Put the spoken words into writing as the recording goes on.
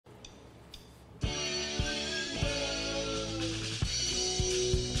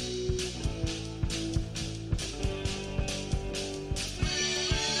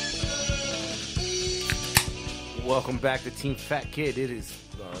Welcome back to Team Fat Kid. It is...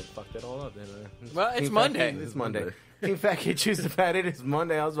 fucked that all up, didn't I? Well, it's Monday. It's Monday. Team Fat Kid Choose the Fat. It is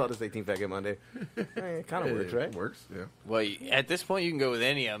Monday. I was about to say Team Fat Kid Monday. It kind of works, right? It works, yeah. Well, at this point, you can go with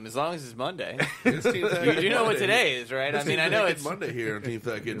any of them as long as it's Monday. It's Team Fat You Kid do know what Monday. today is, right? I mean, I know it's... Monday here on Team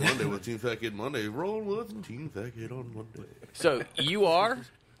Fat Kid Monday with Team Fat Kid Monday. Rolling with Team Fat Kid on Monday. So, you are...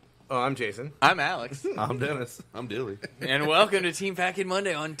 Oh, I'm Jason. I'm Alex. I'm Dennis. I'm Dilly. And welcome to Team Fat Kid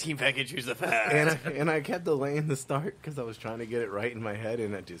Monday on Team Fat Kid Choose the Fat. And I kept delaying the start because I was trying to get it right in my head,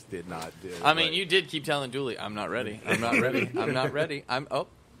 and I just did not do it. I mean, you did keep telling Dooley, I'm not ready. I'm not ready. I'm not ready.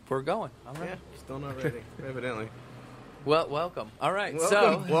 We're going. I'm ready. Yeah, still not ready, evidently. Well, welcome. All right,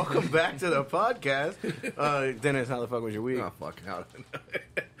 Welcome back to the podcast. Dennis, how the fuck was your week? Oh, fuck.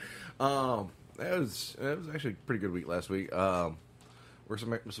 It was actually a pretty good week last week. Worked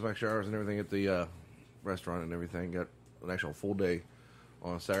some extra hours and everything at the restaurant and everything. Got an actual full day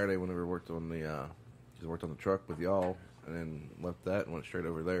on Saturday whenever worked on the truck with y'all, and then left that and went straight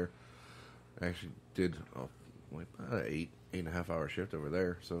over there. I actually did like an 8.5 hour shift over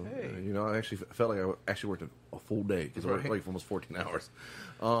there. So Hey. I actually felt like I actually worked a full day because I worked like almost 14 hours.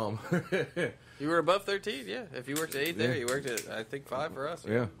 You were above 13, yeah. If you worked at 8 there, you worked at, I think, 5 for us.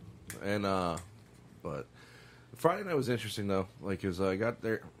 Yeah, and but Friday night was interesting though, like, cause I got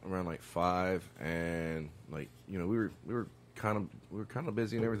there around like 5, and like we were kind of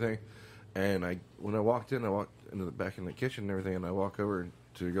busy and everything, and when I walked into the back in the kitchen and everything, and I walk over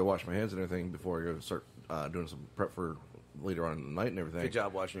to go wash my hands and everything before I go start doing some prep for later on in the night and everything. Good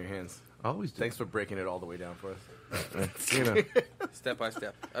job washing your hands. I always do. Thanks for breaking it all the way down for us. Step by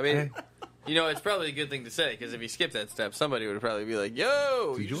step. I mean, it's probably a good thing to say, because if you skip that step, somebody would probably be like,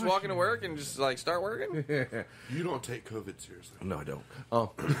 yo, you just walking to work and just, like, start working? You don't take COVID seriously. No, I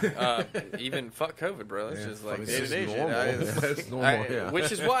don't. Even fuck COVID, bro. It's just, like, day-to-day shit. That's normal, yeah.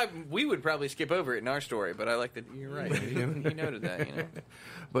 Which is why we would probably skip over it in our story, but I like that you're right. You noted that,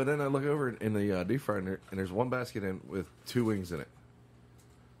 But then I look over in the deep fryer, and there's one basket with 2 wings in it.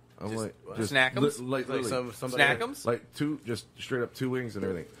 I'm just Snack'ems? Like Snack'ems? Like just straight up 2 wings and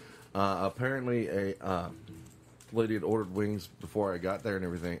everything. Apparently, a lady had ordered wings before I got there and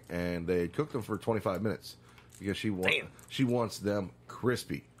everything, and they had cooked them for 25 minutes because she wants them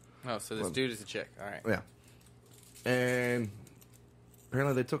crispy. Oh, so this dude is a chick. All right. Yeah. And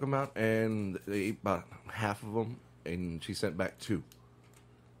apparently they took them out, and they ate about half of them, and she sent back 2.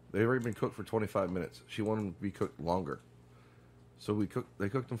 They've already been cooked for 25 minutes. She wanted them to be cooked longer. So they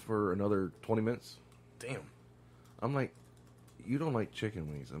cooked them for another 20 minutes. Damn. I'm like, you don't like chicken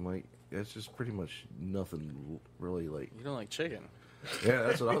wings. I'm like, that's just pretty much nothing really like. You don't like chicken. Yeah,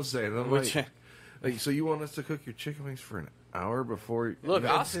 that's what I was saying. I'm like, so you want us to cook your chicken wings for an hour before? Look,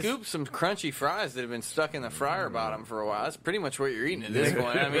 I'll scoop some crunchy fries that have been stuck in the fryer bottom for a while. That's pretty much what you're eating at this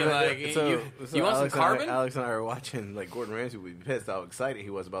point. I mean, like, you want some carbon? Alex and I were watching, like, Gordon Ramsay would be pissed how excited he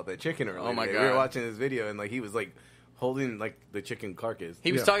was about that chicken earlier. Oh, my God. We were watching this video, and, like, he was, like, holding, like, the chicken carcass.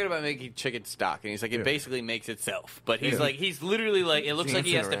 He was talking about making chicken stock, and he's like, it basically makes itself. But he's like, he's literally like, it looks like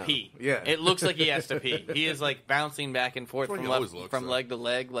he has to pee. Yeah. It looks like he has to pee. He is, like, bouncing back and forth from leg to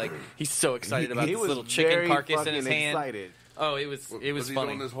leg. Like, he's so excited about this little chicken carcass in his hand. Excited. Oh, it was Was funny. he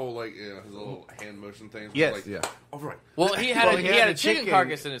doing this whole his little hand motion thing? Yes. Like, yeah. All right. Well, he had a chicken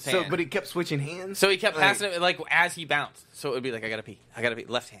carcass in his hand. But he kept switching hands. So he kept passing it like as he bounced. So it would be like, I gotta pee,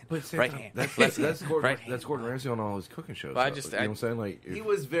 left hand, right hand, left hand, right hand. That's Gordon Ramsay on all his cooking shows. But you know what I'm saying? Like, he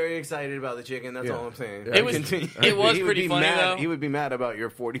was very excited about the chicken. That's all I'm saying. Yeah. It was pretty funny though. He would be mad about your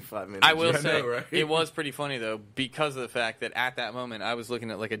 45 minutes. I will say it was pretty funny though, because of the fact that at that moment I was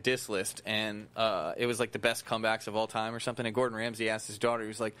looking at like a diss list, and it was like the best comebacks of all time or something. And Gordon Ramsay asked his daughter, he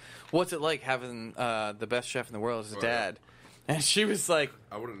was like, "What's it like having the best chef in the world as a dad?" And she was like,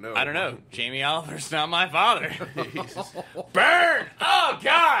 I wouldn't know. I don't know. Jamie Oliver's not my father. Burn! Oh,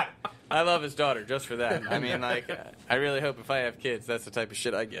 God! I love his daughter just for that. I mean, like, I really hope if I have kids, that's the type of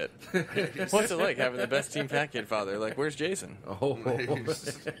shit I get. What's it like having the best Team Fat Kid father? Like, where's Jason? Oh.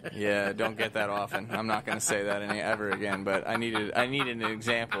 Yeah, don't get that often. I'm not going to say that ever again, but I needed an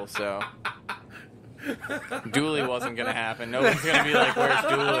example, so... Dooley wasn't going to happen. Nobody's going to be like, where's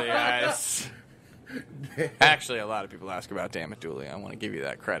Dooley, guys? Actually, a lot of people ask about Damn It Dooley. I want to give you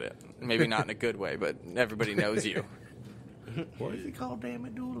that credit. Maybe not in a good way, but everybody knows you. What is he called, Damn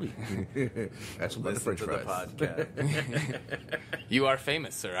It Dooley? That's what the Listen French to the fries. podcast. You are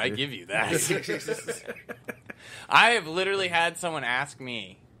famous, sir. I give you that. I have literally had someone ask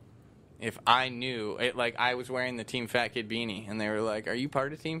me if I knew, like, I was wearing the Team Fat Kid beanie, and they were like, "Are you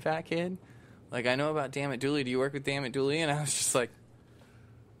part of Team Fat Kid? Like, I know about Damn It Dooley. Do you work with Damn It Dooley?" And I was just like,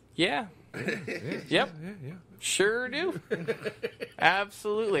 yeah. Yep. Yeah. Sure do.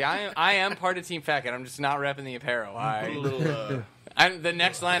 Absolutely. I am part of Team Fat Cat. I'm just not repping the apparel. The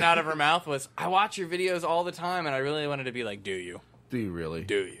next line out of her mouth was, I watch your videos all the time, and I really wanted to be like, do you? Do you really?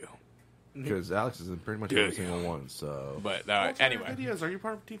 Do you? Because Alex is in pretty much every single one, so... But Anyway. anyway. Videos. Are you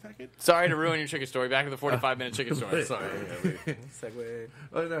part of Team Fat Kid? Sorry to ruin your chicken story. Back to the 45-minute chicken story. Sorry. Segue.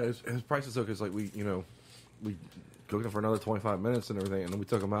 Oh, no, his price is so because, like, we cooked them for another 25 minutes and everything, and then we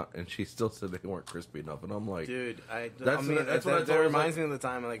took them out, and she still said they weren't crispy enough, and I'm like... Dude, that's what I told that her, reminds me of the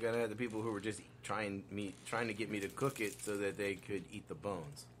time like I had the people who were just trying to get me to cook it so that they could eat the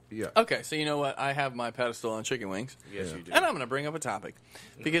bones. Yeah. Okay, so you know what? I have my pedestal on chicken wings. Yes, you do. And I'm going to bring up a topic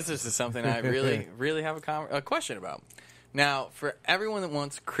because this is something I really, really have a question about. Now, for everyone that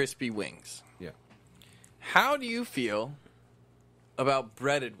wants crispy wings, Yeah. how do you feel about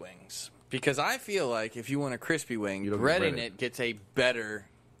breaded wings? Because I feel like if you want a crispy wing, bread in it gets a better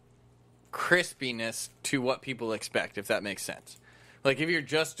crispiness to what people expect, if that makes sense. Like, if you're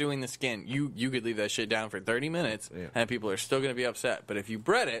just doing the skin, you could leave that shit down for 30 minutes, and people are still going to be upset. But if you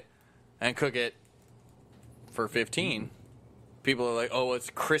bread it and cook it for 15, people are like, oh, it's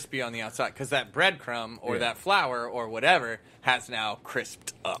crispy on the outside. Because that breadcrumb or that flour or whatever has now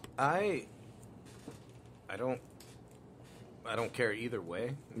crisped up. I don't care either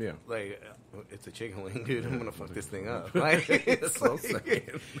way. Yeah. Like, it's a chicken wing, dude. I'm gonna fuck this thing up. Like, it's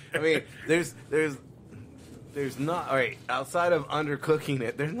like, I mean, there's not, all right, outside of undercooking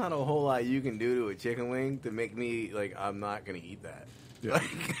it, there's not a whole lot you can do to a chicken wing to make me, like, I'm not going to eat that. Yeah.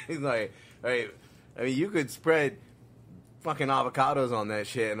 Like, all right, I mean, you could spread fucking avocados on that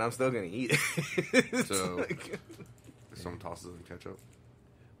shit, and I'm still going to eat it. So, like, if someone tosses in ketchup?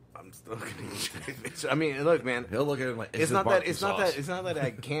 I'm still going to eat that bitch. I mean, look, man. He'll look at it like, it's not that I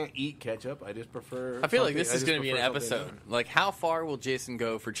can't eat ketchup. I just prefer. I feel like this is going to be an episode. Like, how far will Jason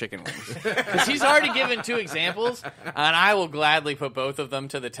go for chicken wings? Because he's already given 2 examples, and I will gladly put both of them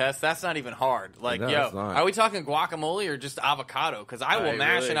to the test. That's not even hard. Like, No, it's not. are we talking guacamole or just avocado? Because I will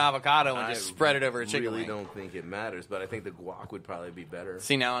mash an avocado and just spread it over a chicken wing. I really don't think it matters, but I think the guac would probably be better.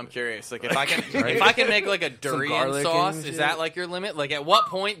 See, now I'm curious. Like, if I can make like a durian sauce, is that like your limit? Like, at what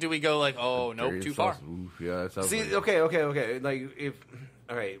point do we go like, oh, nope, too far? Oof, yeah, that sounds See, like okay. Like, if,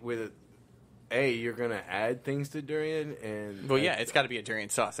 all right, with you're going to add things to durian, and... Well, yeah, it's got to be a durian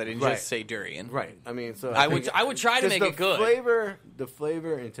sauce. I didn't just say durian. Right. I mean, so... I would try to make it good. The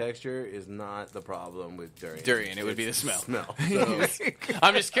flavor and texture is not the problem with durian. Durian, it would be the smell. So,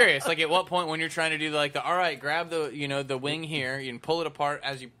 I'm just curious, like, at what point when you're trying to do, like, all right, grab the wing here, you can pull it apart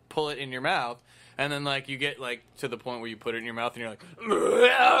as you pull it in your mouth, and then, like, you get, like, to the point where you put it in your mouth, and you're like,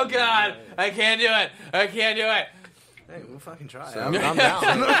 oh, God, I can't do it. hey, we'll fucking try. So- I'm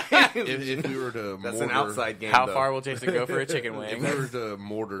down. If we were to That's mortar, an outside game. How though. far will Jason go for a chicken if wing? we were to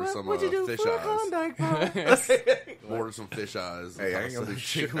mortar some fish eyes, Hey, I ain't gonna do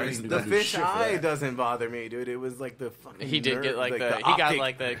chicken wings. The fish eye doesn't bother me, dude. It was like the fucking. He did get like nerve, he got optic.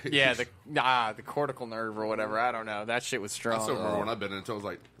 like the cortical nerve or whatever. I don't know. That shit was I strong. still remember when I've been into it, I was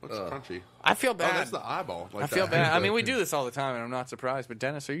like, what's crunchy? I feel Oh, bad. that's the eyeball. Like I feel that. bad. I mean, we do this all the time, and I'm not surprised. But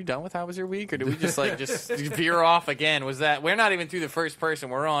Dennis, are you done with how was your week, or did we just veer off again? Was that we're not even through the first person?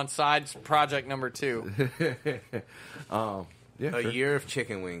 We're on side project number 2. Yeah, A sure. year of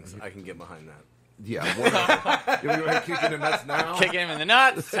chicken wings. I can get behind that. Yeah, you want to kick in the nuts now? Kick him in the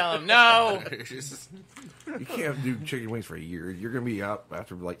nuts. Tell him no. You can't do chicken wings for a year. You're gonna be out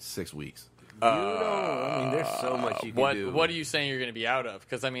after like 6 weeks. I mean, there's so much you can do. What are you saying you're going to be out of?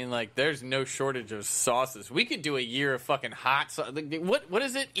 Because I mean, like, there's no shortage of sauces. We could do a year of fucking hot sauce. What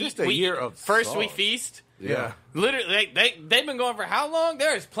is it? Just a year of first we sauce. feast. Yeah. Literally, they've been going for how long?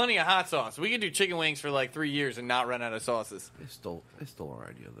 There is plenty of hot sauce. We could do chicken wings for like 3 years and not run out of sauces. They stole our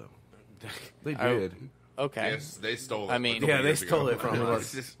idea though. They Oh, did. Okay. Yes, they stole it. I mean- a couple Yeah, they years ago. stole it from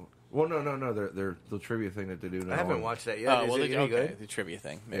us. Well, no. They're the trivia thing that they do now. I haven't watched that yet. Oh, Is well, it any good? the trivia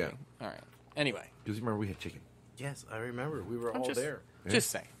thing. Maybe. Yeah. All right. Anyway, Because you remember we had chicken. Yes, I remember. We were I'm all just there. just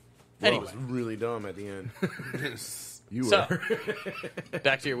saying. Well, Anyway, it was really dumb at the end. You So- were.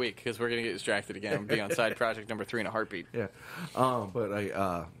 back to your week because we're gonna get distracted again. We'll be on side project number 3 in a heartbeat. Yeah. But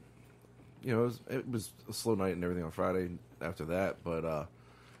I, it was a slow night and everything on Friday after that. But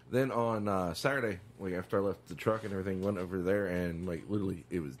then on Saturday, like after I left the truck and everything, went over there and like literally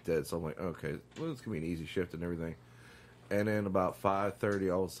it was dead. So I'm like, okay, well, it's gonna be an easy shift and everything. And then about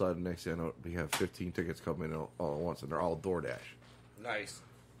 5:30, all of a sudden, next thing I know, we have 15 tickets coming in all at once, and they're all DoorDash. Nice.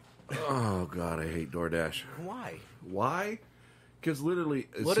 Oh God, I hate DoorDash. Why? Why? Because literally,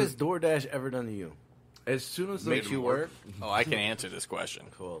 What has DoorDash ever done to you? as soon as Makes you work? Oh, I can answer this question.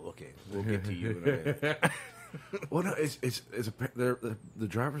 Cool. Okay, we'll get to you in a minute. Well, no, the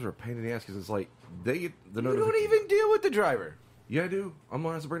drivers are a pain in the ass because it's like they get the You don't even deal with the driver. Yeah, I do. I'm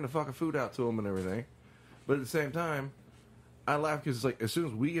gonna have to bring the fucking food out to them and everything. But at the same time, I laugh because it's like as soon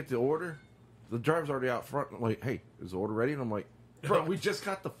as we get the order, the driver's already out front. I'm like, "Hey, is the order ready?" And I'm like, "Bro, we just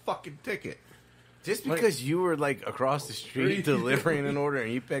got the fucking ticket." Just because you were like across the street delivering an order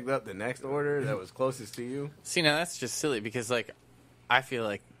and you picked up the next order that was closest to you. See, now that's just silly because, like, I feel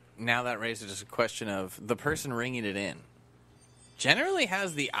like now that raises just a question of the person ringing it in generally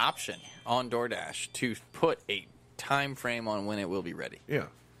has the option on DoorDash to put a time frame on when it will be ready. Yeah.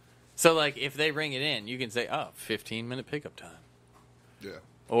 So, like, if they ring it in, you can say, 15-minute pickup time. Yeah.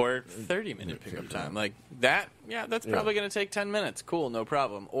 Or 30-minute pickup time. Like, that, that's probably going to take 10 minutes. Cool, no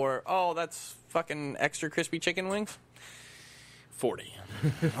problem. Or, that's fucking extra crispy chicken wings? 40.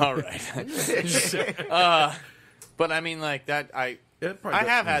 All right. But, I mean, like, that, I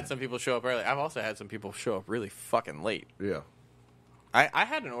have had some people show up early. I've also had some people show up really fucking late. Yeah. I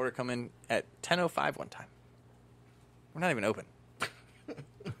had an order come in at 10:05 one time. We're not even open.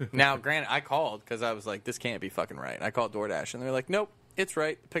 Now, granted, I called because I was like, this can't be fucking right. I called DoorDash, and they're like, nope, it's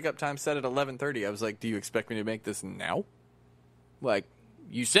right. Pickup time set at 11:30. I was like, do you expect me to make this now? Like,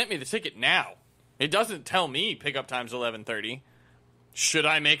 you sent me the ticket now. It doesn't tell me pickup time's 11:30. Should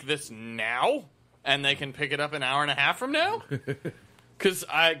I make this now? And they can pick it up an hour and a half from now? Because,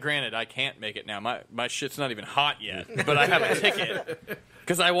 granted, I can't make it now. My shit's not even hot yet, but I have a ticket.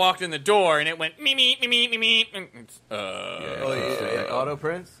 Because I walked in the door and it went me. It auto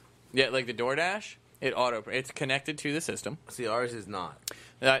prints? Yeah, like the DoorDash, it's connected to the system. See, ours is not.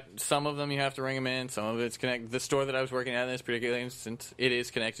 Some of them you have to ring them in. Some of it's connected. The store that I was working at in this particular instance, it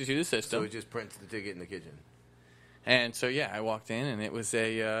is connected to the system. So it just prints the ticket in the kitchen. And so I walked in and it was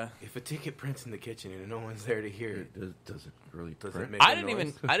a. If a ticket prints in the kitchen and no one's there to hear it, Does it really does print? it make I a didn't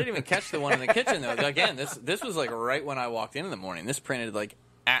noise? even catch the one in the kitchen though. Again, this was like right when I walked in the morning. This printed like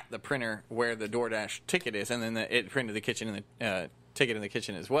at the printer where the DoorDash ticket is, and then it printed the kitchen in the ticket in the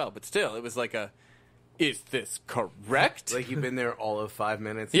kitchen as well. But still, it was like is this correct? Like you've been there all of 5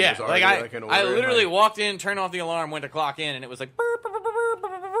 minutes. Yeah, and there's already, an order I and, literally like, walked in, turned off the alarm, went to clock in, and it was like burp, burp, burp, burp,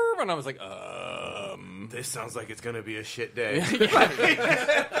 burp, burp, burp, and I was like, This sounds like it's gonna be a shit day.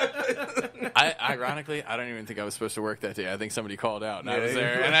 Ironically, I don't even think I was supposed to work that day. I think somebody called out, and I was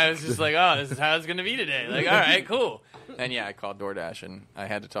there, and I was just like, "Oh, this is how it's going to be today." Like, all right, cool. And I called DoorDash, and I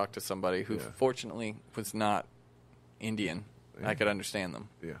had to talk to somebody who, fortunately, was not Indian. Yeah. I could understand them.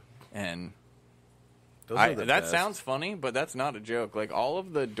 Yeah, and that best. Sounds funny, but that's not a joke. Like all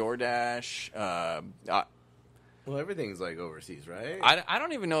of the DoorDash. Well, everything's like overseas, right? I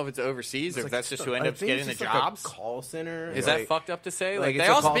don't even know if it's overseas or if that's just who ends up getting the jobs. Like a call center. Is that fucked up to say? Like they it's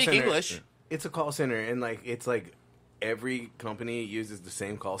a all call speak center. English. It's a call center, and it's like every company uses the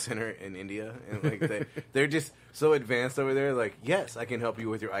same call center in India, and like they're just so advanced over there. Like, yes, I can help you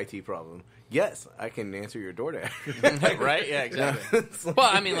with your IT problem. Yes, I can answer your DoorDash. Right? Yeah, exactly. Well,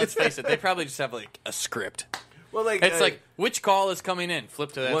 I mean, let's face it. They probably just have like a script. Well, like it's like which call is coming in.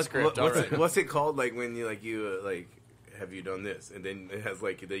 Flip to that script. What's it called? Like when you have you done this? And then it has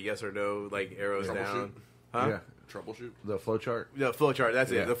like the yes or no like arrows down. Huh? Yeah. Troubleshoot. The flow chart. The flow chart.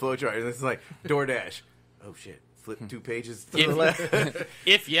 That's it. The flow chart. And it's like DoorDash. Oh shit. Flip 2 pages to the left.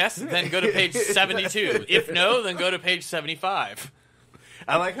 If yes, then go to page 72. If no, then go to page 75.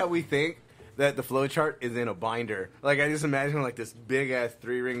 I like how we think that the flow chart is in a binder. Like I just imagine like this big ass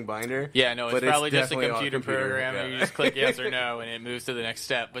 3-ring binder. Yeah, no, it's probably just a computer program, yeah. and you just click yes or no, and it moves to the next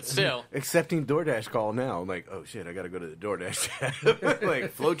step. But still, accepting DoorDash call now. I'm like, oh shit, I got to go to the DoorDash tab.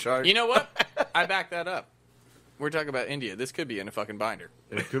 Like flow chart. You know what? I back that up. We're talking about India. This could be in a fucking binder.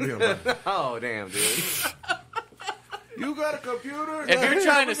 It could be on binder. Oh damn, dude. You got a computer? If you're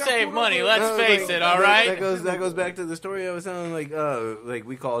trying to save money, let's face it. All right. That goes back to the story I was telling. Like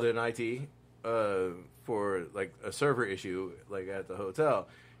we called it an IT. For like a server issue like at the hotel,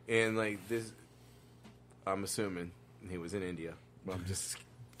 and like this, I'm assuming he was in India. I'm just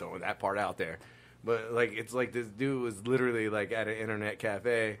throwing that part out there, but like it's like this dude was literally like at an internet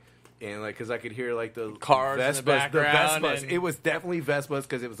cafe, and like because I could hear like the cars Vespas, in the background. It was definitely Vespas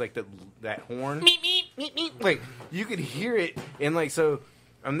because it was like that horn. Meep, meep, meep, meep. Like you could hear it, and like so.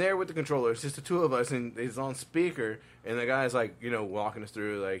 I'm there with the controller. It's just the two of us, and it's on speaker. And the guy's like, walking us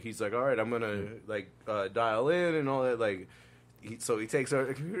through. Like he's like, all right, I'm gonna like dial in and all that. Like, so he takes our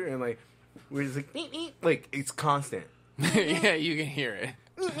computer and like we're just like, eep, eep. Like it's constant. Yeah, you can hear it.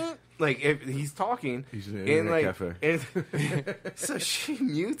 Like if he's talking, He's in an and internet like, cafe. and so she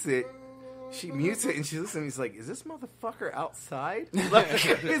mutes it, She mutes it and she listens. He's like, "Is this motherfucker outside?" Like,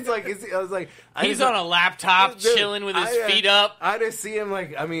 it's like, I was like, He's on a laptop, Dude, chilling with his feet up. I just see him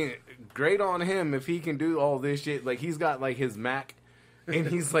like, I mean, great on him if he can do all this shit. Like, he's got like his Mac, and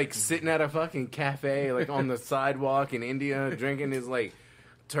he's like sitting at a fucking cafe, like on the sidewalk in India, drinking his like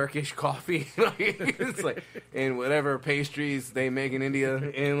Turkish coffee, like, it's like, and whatever pastries they make in India,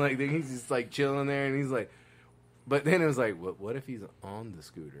 and like he's just like chilling there, and he's like. But then it was like, what if he's on the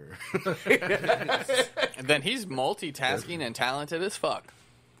scooter? And then he's multitasking and talented as fuck.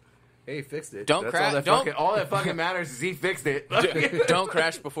 Hey, he fixed it. Don't That's crash. all that fucking matters is he fixed it. Don't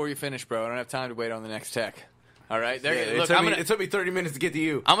crash before you finish, bro. I don't have time to wait on the next tech. All right, It took me 30 minutes to get to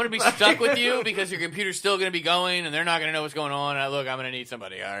you. I'm gonna be stuck with you because your computer's still gonna be going, and they're not gonna know what's going on. I'm gonna need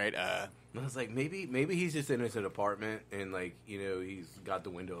somebody. All right. I was like, maybe he's just in his apartment and like, you know, he's got the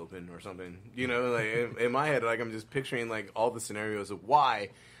window open or something. You know, like in my head, like I'm just picturing like all the scenarios of why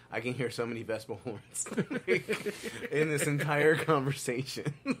I can hear so many Vespa horns in this entire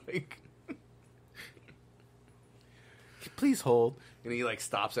conversation. Like, please hold, and he like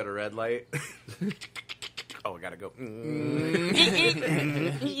stops at a red light. Oh, I gotta go.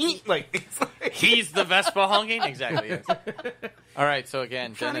 Like, it's like He's the Vespa honking? Exactly, yes. All right, so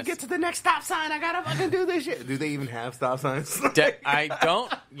again, trying Dennis. to get to the next stop sign. I gotta fucking do this shit. Do they even have stop signs? I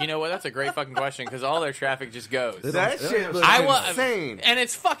don't. You know what? That's a great fucking question because all their traffic just goes. That shit looks insane. And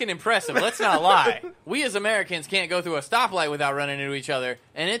it's fucking impressive. Let's not lie. We as Americans can't go through a stoplight without running into each other,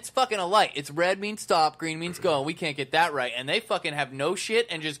 and it's fucking a light. It's red means stop, green means go, and we can't get that right. And they fucking have no shit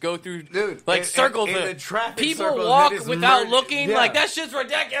and just go through circles. And the traffic people circles walk that is without merged. looking. Yeah. Like that shit's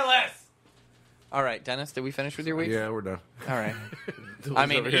ridiculous. All right, Dennis, did we finish with your week? Yeah, we're done. All right. Dude's I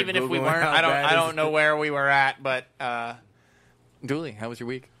mean, over here even if we Googling weren't, how I bad don't is- know where we were at, but Dooley, how was your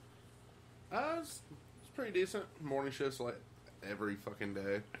week? It's pretty decent. Morning shifts like every fucking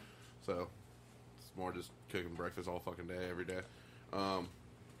day, so it's more just cooking breakfast all fucking day, every day.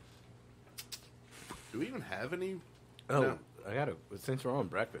 Do we even have any? Oh, No. I gotta. Since we're on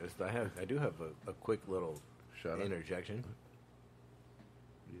breakfast, I do have a quick little Shut up. interjection.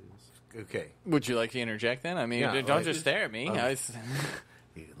 Okay, Would you like to interject then? I mean, Yeah, don't like- just stare at me.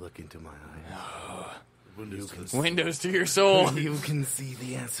 you look into my eyes. Windows to your soul. You can see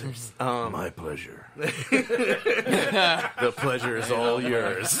the answers. My pleasure. The pleasure is all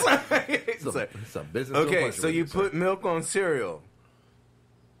yours. It's a business. Okay, so you put milk on cereal.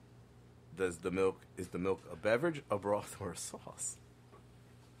 Is the milk a beverage, a broth, or a sauce?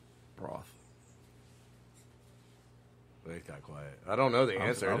 broth. It got quiet. I don't know the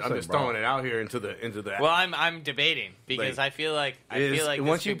answer. I'm I'm saying just broth. throwing it out here into the. Well, I'm debating because Like, I feel like this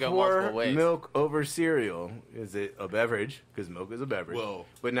once you could go pour multiple ways. milk over cereal, is it a beverage? Because milk is a beverage. Whoa.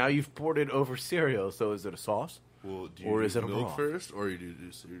 But now you've poured it over cereal, so is it a sauce? Well, do you Or do is it a milk broth? first, or you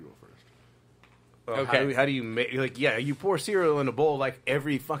do cereal first? Okay. How do you make you pour cereal in a bowl like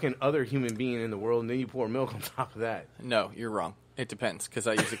every fucking other human being in the world, and then you pour milk on top of that. No, you're wrong. It depends because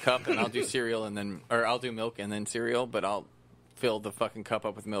I use a cup and I'll do cereal or I'll do milk and then cereal, but I'll fill the fucking cup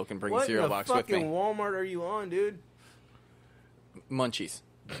up with milk and bring the What cereal in the box with fucking me. Walmart are you on, dude? Munchies.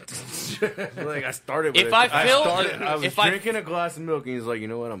 Like I started. If with I it. fill- I was if I- drinking a glass of milk, and he's like, "You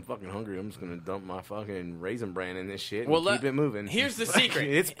know what? I'm fucking hungry. I'm just gonna dump my fucking Raisin Bran in this shit and Well, keep it moving." here's the Like, secret.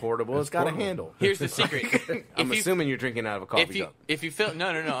 It's portable. It's got portable. a handle. Here's the secret. I'm If you- assuming you're drinking out of a coffee cup, if you fill no,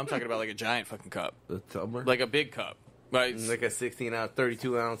 I'm talking about like a giant fucking cup, The tumbler. like a big cup. Right. like a 16 ounce,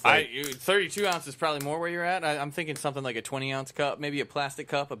 32 ounce. Like, 32 ounces is probably more where you're at. I'm thinking something like a 20-ounce cup, maybe a plastic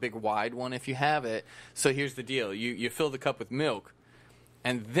cup, a big wide one if you have it. So here's the deal. You fill the cup with milk,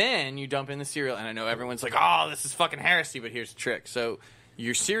 and then you dump in the cereal. And I know everyone's like, oh, this is fucking heresy, but here's the trick. So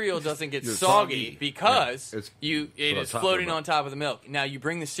your cereal doesn't get You're soggy soggy. because Yeah. It's it on is top of floating the milk. on top of the milk. Now you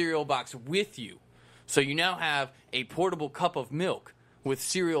bring the cereal box with you. So you now have a portable cup of milk with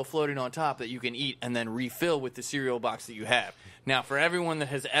cereal floating on top that you can eat and then refill with the cereal box that you have. Now, for everyone that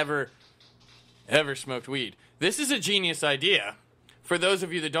has ever smoked weed, this is a genius idea. For those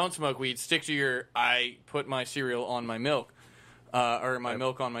of you that don't smoke weed, stick to your I put my cereal on my milk, or my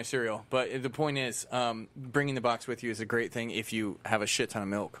milk on my cereal. But the point is, bringing the box with you is a great thing if you have a shit ton of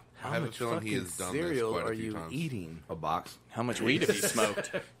milk. I have a feeling he fucking has done this cereal quite a are few you times. eating? a box. How much weed have you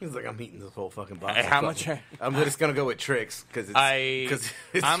smoked? He's like, I'm eating this whole fucking box. Hey, how much- I'm just gonna go with tricks because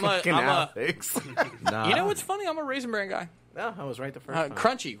it's I'm a- fucking I'm a- Alex. Nah. You know what's funny? I'm a Raisin Bran guy. No, I was right the first time.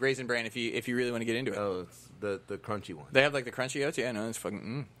 Crunchy Raisin Bran if you really want to get into it. Oh, it's the crunchy one. They have like the crunchy oats. Yeah, no, it's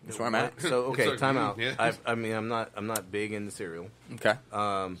fucking. That's where I'm at. So okay, It's like, time out. yeah. I mean, I'm not big into cereal. Okay.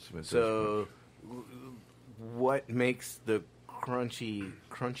 So what makes the crunchy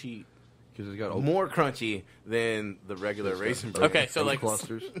Because it's got more crunchy than the regular Raisin Bran. Okay, so oat like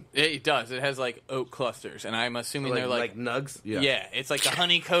clusters. it does. It has like oat clusters, and I'm assuming they're like nugs. yeah, it's like the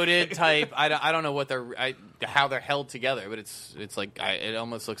honey coated type. I don't know what how they're held together, but it's like it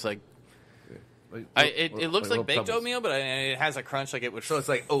almost looks like it looks like baked oatmeal, but it has a crunch like it would. So it's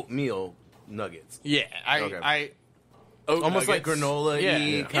like oatmeal nuggets. Yeah, Okay. Oat Almost nuggets. like granola-y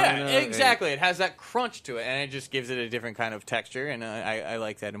yeah, kinda, exactly. It has that crunch to it, and it just gives it a different kind of texture, and I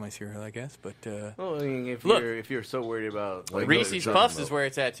like that in my cereal, I guess. But Well, I mean, if Look. you're so worried about like Reese's chocolate Puffs milk. is where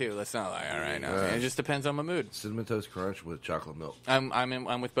it's at too. Let's not lie. All right, now it just depends on my mood. Cinnamon Toast Crunch with chocolate milk.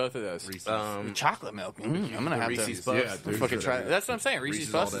 I'm with both of those. Chocolate milk. I'm gonna have Reese's to Puffs. dude. fucking try. That's what I'm saying. Reese's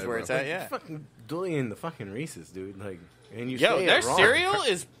Reese's all Puffs is day, where bro. it's at. Yeah. fucking bullying the fucking Reese's, dude. Like, and you Yo, say their it wrong. cereal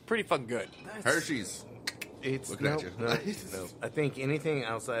is pretty fucking good. Hershey's. It's Looking at you. no. I think anything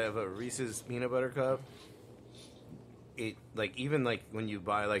outside of a Reese's peanut butter cup, it like even like when you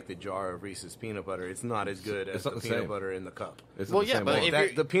buy like the jar of Reese's peanut butter, it's not as good as It's the not the peanut same. butter in the cup. It's Well, not the yeah, same but one. if That,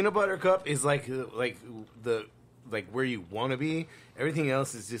 you're- the peanut butter cup is like the where you want to be. Everything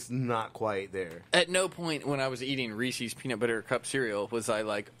else is just not quite there. At no point when I was eating Reese's peanut butter cup cereal was I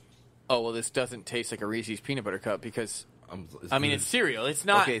like, oh well, this doesn't taste like a Reese's peanut butter cup because I mean it's cereal. It's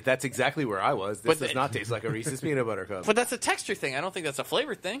not. Okay, that's exactly where I was. This But does the- not taste like a Reese's peanut butter cup. But that's a texture thing. I don't think that's a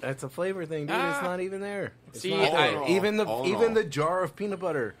flavor thing. That's a flavor thing, dude. It's not even there. It's See, not I- there. even all in all. the jar of peanut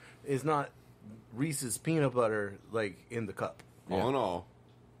butter is not Reese's peanut butter like in the cup. All in all,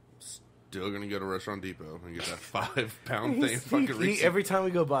 still gonna go to Restaurant Depot and get that 5-pound thing. Fucking Reese's. Every time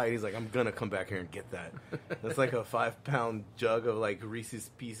we go by, he's like, "I'm gonna come back here and get that." That's like a 5-pound jug of like Reese's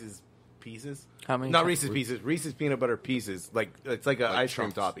pieces. How many? Not Reese's pieces. Reese's peanut butter pieces. Like it's like an Like ice cream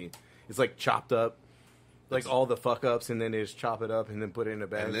chunks. topping. It's like chopped up, like all the fuck ups, and then they just chop it up and then put it in a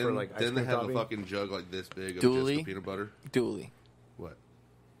bag And then, for like ice then they cream have topping. a fucking jug like this big of Dooley? just the peanut butter. Dooley. What?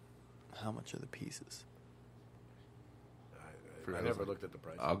 How much are the pieces? I never looked at the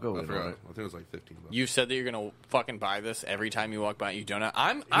price. I'll go I in forgot. on I it. think it was like 15 bucks. You said that you're gonna fucking buy this every time you walk by. You don't.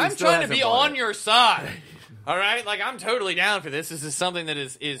 I'm still trying to hasn't be bought on it. your side. All right, like I'm totally down for this. This is something that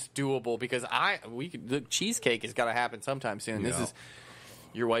is doable because the cheesecake has got to happen sometime soon. This Yeah. is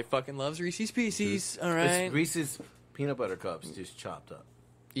your wife fucking loves Reese's Pieces. All right. It's Reese's peanut butter cups just chopped up.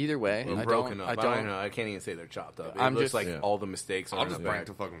 Either way, Or I broken don't. up. I I don't don't know. I can't even say they're chopped up. It I'm looks just- like Yeah. all the mistakes I'll are in just the bring back. it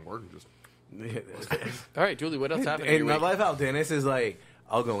to fucking work and just. All right, Dooley, what else happened? in And your I week? love how Dennis is like,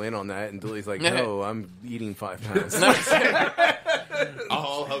 I'll go in on that, and Dooley's like, no, I'm eating 5 pounds.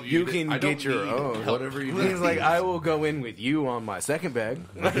 I'll help You you. can I don't get your need own. help. Whatever you He's need. like, I will go in with you on my second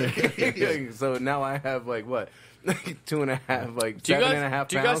bag. So now I have like what, 2.5, like Do you 7.5 guys, pounds.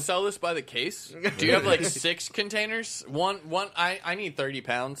 do you guys sell this by the case? Do you have like 6 containers? One. I need 30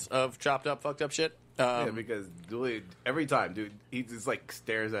 pounds of chopped up, fucked up shit. Yeah, because Dooley every time, dude, he just like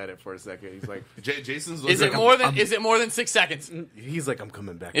stares at it for a second. He's like, Jason's. Is it more than 6 seconds? he's like, I'm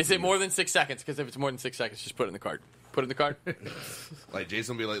coming back. Is for it you." more than 6 seconds? Because if it's more than 6 seconds, just put it in the cart. Put it in the cart. Like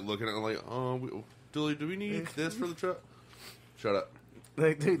Jason will be like looking at it like, Dilly, do we need this for the truck? Shut up.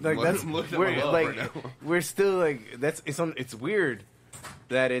 Like, dude, like Let that's him look at we're my love like right now. we're still like that's it's on. It's weird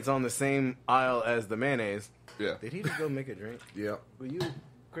that it's on the same aisle as the mayonnaise. Yeah. Did he just go make a drink? Yeah. Will you,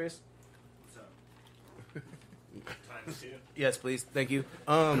 Chris? Yes, please. Thank you.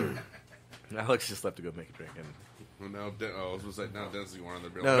 Alex just left to go make a drink. And Well, now, I was going to say, now Dennis is going on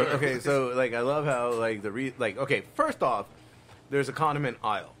the no, okay. So like, I love how like okay. First off, there's a condiment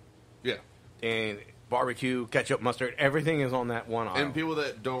aisle Yeah. and barbecue, ketchup, mustard. Everything is on that one aisle. And people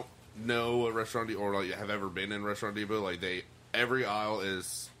that don't know a Restaurant Depot or like have ever been in Restaurant Depot, like every aisle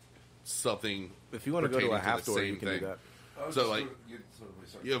is something. if you want to go to a pertaining half the door, same you can thing. do that. So like,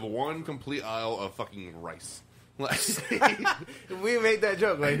 you have one complete aisle of fucking rice. Like, We made that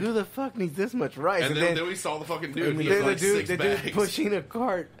joke. Like, who the fuck needs this much rice? and then we saw the fucking dude. He then had like the 6 dude bags. pushing a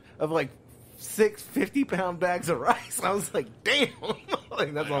cart of like 6 50-pound bags of rice. I was like, damn,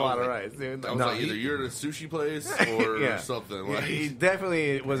 like that's a lot of rice, dude. I was like, either you're at a sushi place or Yeah. something. Yeah, Like, he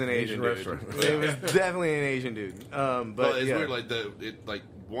definitely was an Asian dude. restaurant. It was definitely an Asian dude. But but it's yeah. weird. Like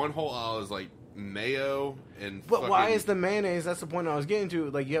one whole aisle is like mayo and. But why fucking- is the mayonnaise? That's the point I was getting to.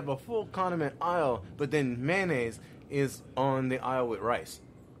 Like, you have a full condiment aisle, but then mayonnaise is on the aisle with rice.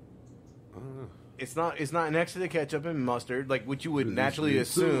 It's not next to the ketchup and mustard, like what you would You naturally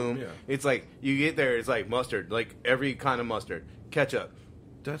assume. yeah. It's like you get there, it's like mustard, like every kind of mustard, ketchup.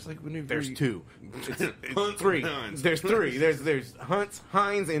 That's like when you There's 2. It's Hunt's 3. and Heinz. There's 3. There's Hunt's,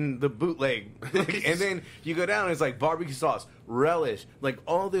 Heinz, and the bootleg. And then you go down, and it's like barbecue sauce, relish, like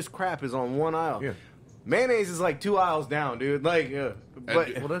all this crap is on one aisle. Yeah. Mayonnaise is like 2 aisles down, dude. Like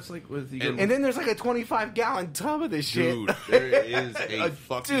But well, that's like with the and then there's like a 25-gallon tub of this shit. Dude, there is a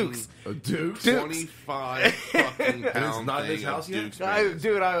fucking Dukes. a Dukes. 25 fucking pound not in thing this house of yet? Dukes.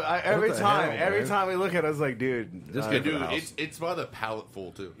 Dude, every What the time, hell, every man? time we look at it, I was like, dude, Just uh, get Dude, to the house. it's by the pallet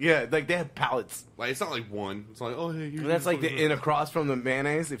full too. yeah, like they have pallets. Like it's not like one. It's like, oh hey, And that's like in across from the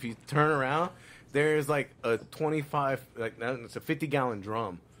mayonnaise. If you turn around, there's like a 25, like it's a 50-gallon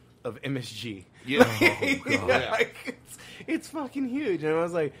drum of MSG. Yeah. Yeah, like, it's fucking huge. And I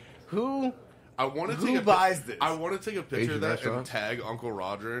was like, who I want to Who take a buys this? I want to take a picture Asian of that restaurant? and tag Uncle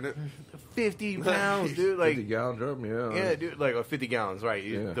Roger in it. 50 pounds, dude? Like, 50-gallon drum, yeah. yeah, dude, like 50 gallons, right?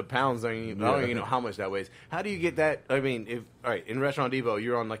 Yeah. The pounds don't even, I don't even know how much that weighs. How do you get that? I mean, if all right, in Restaurant Depot,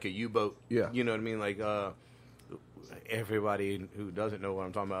 you're on like a U-boat. Yeah. You know what I mean? Like, everybody who doesn't know what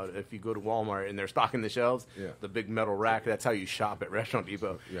I'm talking about, if you go to Walmart and they're stocking the shelves, Yeah. the big metal rack, that's how you shop at Restaurant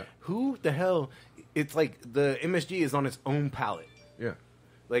Depot. Yeah. Who the hell? It's like the MSG is on its own pallet. Yeah.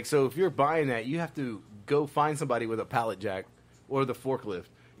 Like, so if you're buying that, you have to go find somebody with a pallet jack or the forklift.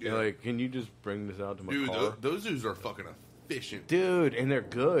 You're Yeah. like, can you just bring this out to my Dude, car? those dudes are fucking efficient. Dude, and they're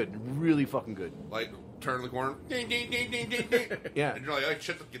good. Really fucking good. Like, turn the corner, ding, ding, ding, ding, ding, ding. Yeah. And you're like, oh,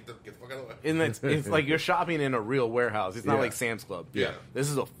 shit, get the fuck out of the way. And it's like you're shopping in a real warehouse. It's not Yeah. like Sam's Club. Yeah. This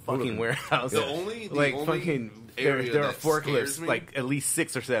is a fucking warehouse. The only like only fucking area there are that scares forklifts, me- like at least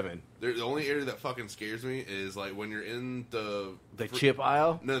 6 or 7. The only area that fucking scares me is like when you're in the Chip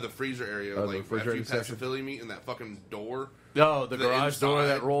aisle. No, the freezer area. Oh, the like after refrigerating you pass the section? Philly meat and that fucking door. Oh, the The garage door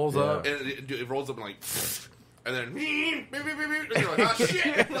inside. that rolls Yeah. up. And it rolls up and like, and then, and you're like, oh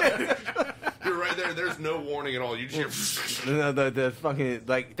shit! You're right there. There's no warning at all. You just hear, The fucking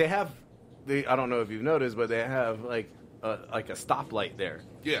like they have. I don't know if you've noticed, but they have like a stoplight there.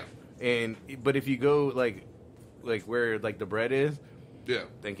 yeah, But if you go like where like the bread is, yeah,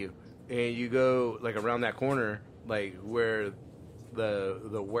 thank you, and you go like around that corner, like where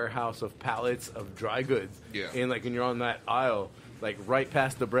the warehouse of pallets of dry goods, Yeah. and like when you're on that aisle, like right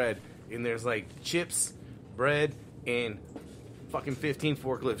past the bread, and there's like chips, bread, and fucking 15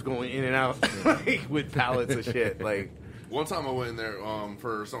 forklifts going in and out like, with pallets of shit, like. One time I went in there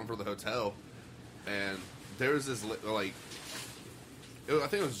for something for the hotel, and there was this like, I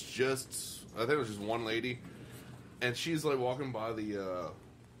think it was just one lady, and she's like walking by the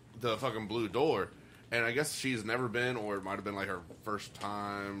fucking blue door, and I guess she's never been, or it might have been like her first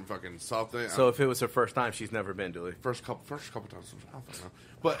time, fucking something. So if it was her first time, she's never been, Dooley. first couple times, I don't know.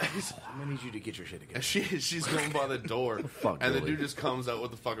 But I'm gonna need you to get your shit together. and she's going by the door, Fuck, and the Billy. dude just comes out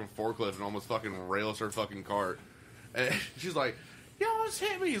with the fucking forklift and almost fucking rails her fucking cart, and she's like, "Yo, what's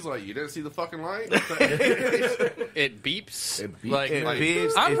hit me?" He's like, "You didn't see the fucking light?" It beeps. It beeps. Like, It Like,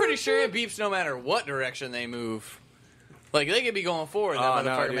 beeps. I'm It- pretty sure it beeps no matter what direction they move. Like they could be going forward, and Oh, that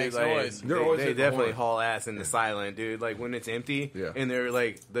no, motherfucker dude, makes like, noise. They're always they hitting the definitely horn. haul ass in the silent, dude. Like when it's empty, Yeah. and they're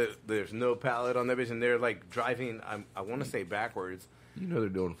like, there's no pallet on that bitch, and they're like driving. I want to say backwards. You know they're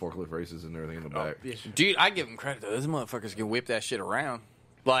doing forklift races and everything in the back. Dude, I give them credit though. Those motherfuckers can whip that shit around.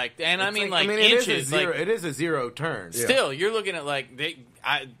 Like, and I It's mean, like it inches. is a zero. Like, It is a zero turn. Yeah. still, you're looking at like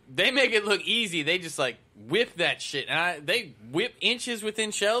they make it look easy. They just like whip that shit, and they whip inches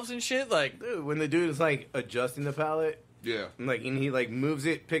within shelves and shit. Like, Dude, when the dude is like adjusting the pallet, Yeah. and he like moves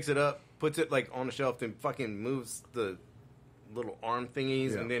it, picks it up, puts it like on the shelf, then fucking moves the little arm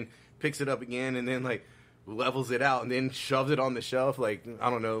thingies, Yeah. and then picks it up again, and then like levels it out, and then shoves it on the shelf, like I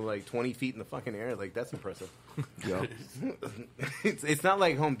don't know, like 20 feet in the fucking air. Like that's impressive. Yeah. It's not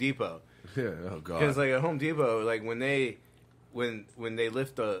like Home Depot, Yeah. Oh god. because like at Home Depot, like when they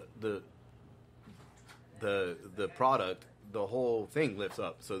lift the product, the whole thing lifts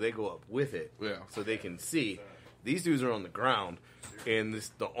up, so they go up with it, Yeah. so they can see. These dudes are on the ground, and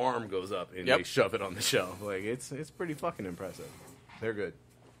the arm goes up, and Yep. they shove it on the shelf. Like it's pretty fucking impressive. They're good.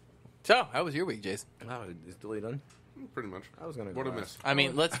 so how was your week, Jason? Oh, is Dilly done? Pretty much. I was gonna What go a last. miss. I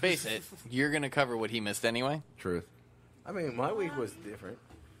mean, let's face it. You're gonna cover what he missed anyway. Truth. I mean, my week was different.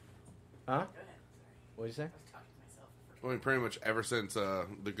 Huh? What'd you say? I mean, pretty much ever since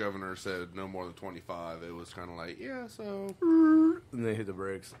the governor said no more than 25, it was kind of like, yeah, so. And they hit the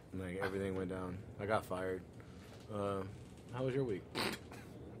brakes, and like everything went down. I got fired. How was your week?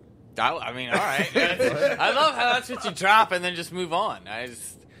 I mean, all right. I love how that's what you drop and then just move on. Have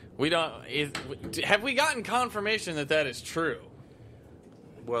we gotten confirmation that is true?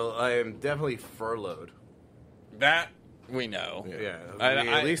 Well, I am definitely furloughed. That we know. Yeah, I- we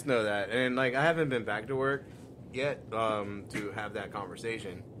at least know that. And like, I haven't been back to work yet to have that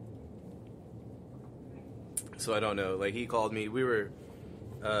conversation. So I don't know. Like, he called me. We were,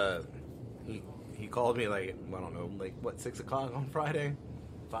 he called me like, I don't know, like what, 6 o'clock on Friday,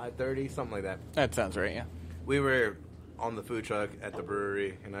 5:30, something like that. That sounds right. Yeah. We were on the food truck at the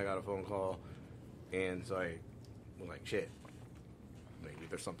brewery, and I got a phone call, and so I was like, shit, maybe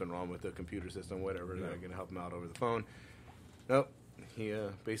there's something wrong with the computer system, whatever. That I'm gonna help him out over the phone. Nope. He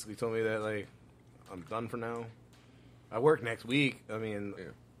basically told me that like I'm done for now. I work next week. I mean,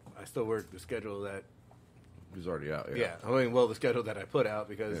 I still work the schedule that He's already out. yeah. I mean, well, the schedule that I put out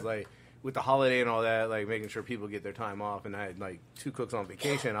because like with the holiday and all that, like making sure people get their time off, and I had like 2 cooks on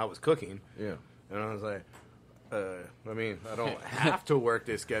vacation. I was cooking. Yeah. And I was like, I mean, I don't have to work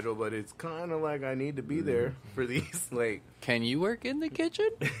this schedule, but it's kind of like I need to be there for these. Like, Can you work in the kitchen?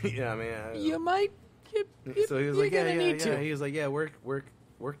 yeah, I mean, You might. so he was you're like, gonna yeah. need to. He was like, yeah, work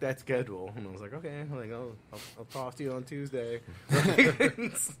that schedule. And I was like, okay. Like, I'll talk to you on Tuesday.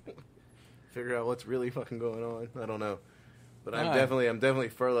 Figure out what's really fucking going on. I don't know, but I'm definitely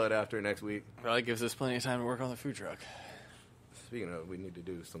furloughed after next week. Probably gives us plenty of time to work on the food truck. Speaking of, we need to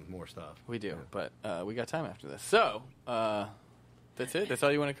do some more stuff. We do, but we got time after this. So, that's it? That's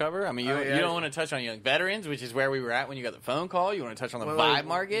all you want to cover? I mean, you don't want to touch on young veterans, which is where we were at when you got the phone call. You want to touch on the vibe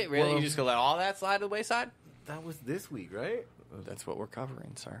market? Really? You just going to let all that slide to the wayside? That was this week, right? That's what we're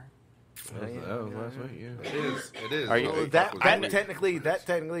covering, sir. That was last week, yeah. It is. Are you- Well, that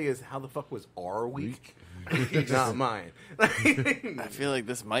technically is how the fuck was our week? Not mine. I feel like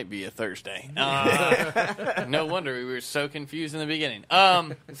this might be a Thursday. No wonder we were so confused in the beginning.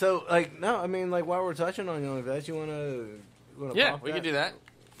 So, like, no, I mean, like, while we're touching on young vets, you wanna Yeah, pop we that? can do that.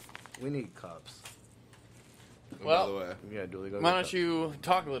 We need cups. Well, by the way, Yeah, Julie, go why get don't cups. you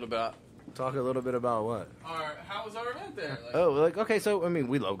talk a little about Talk a little bit about what? how was our event there? Okay, so I mean,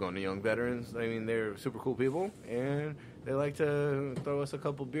 we love going to young veterans. I mean, they're super cool people, and they like to throw us a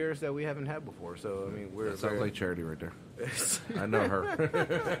couple beers that we haven't had before. So I mean, we're That sounds like Charity right there. I know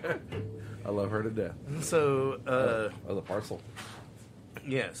her. I love her to death. so. Oh, the parcel.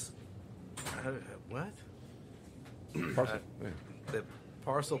 Yes. What? Parcel. Yeah. The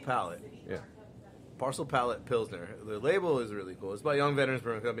Parcel Palette. Yeah. Parcel Palette Pilsner. The label is really cool. It's by Young Veterans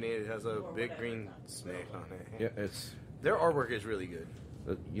Brewing Company. It has a big green snake on it. Yeah, it's Their artwork is really good.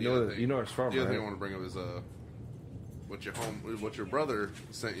 you know where it's from, the other right? thing I want to bring up is what your brother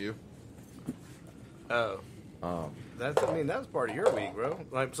sent you. Oh. That's part of your week, bro.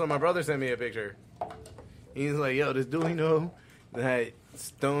 Like, so my brother sent me a picture. He's like, yo, does Dooley know that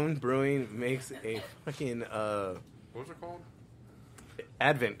Stone Brewing makes a fucking What was it called?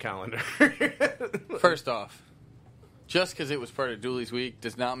 advent calendar? First off, just because it was part of Dooley's week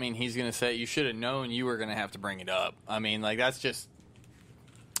does not mean he's going to say you should have known you were going to have to bring it up. I mean, like, that's just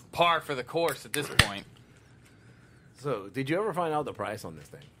par for the course at this point. So, did you ever find out the price on this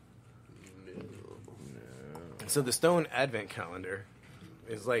thing? No. So the Stone Advent Calendar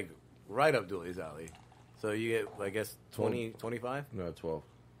is like right up Dooley's alley. So you get, I guess, 20, 25? No, 12.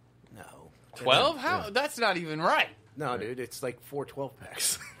 No. 12? How? That's not even right. No, dude, it's like 4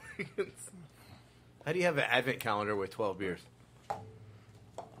 12-packs. How do you have an Advent calendar with 12 beers?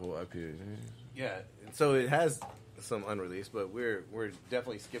 Well, IPA. Yeah, so it has some unreleased, but we're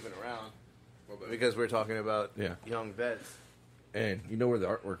definitely skipping around because we're talking about young vets. And you know where the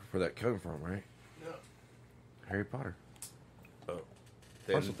artwork for that came from, right? No. Harry Potter. Oh.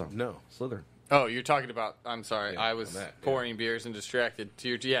 Parselton. No. Slytherin. Oh, you're talking about. I'm sorry, Yeah, I was on that, pouring beers and distracted. To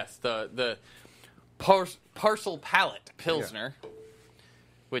your, yes, the Parcel Palette Pilsner,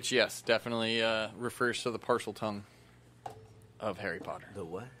 which yes, definitely refers to the parcel tongue of Harry Potter. The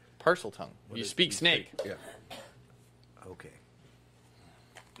what? Parcel tongue. You speak snake. Yeah. Okay.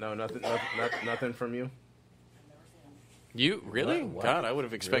 No, nothing from you? You really? What? God, I would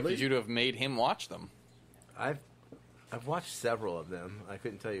have expected Really? you to have made him watch them. I've watched several of them. I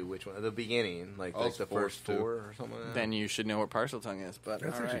couldn't tell you which one. At the beginning, like I was the first forced to. 4 or something like that. Then you should know what parcel tongue is. But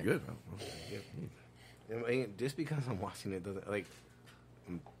That's all actually right. good. I mean, just because I'm watching it doesn't like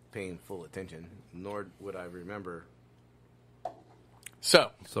I'm paying full attention. Nor would I remember.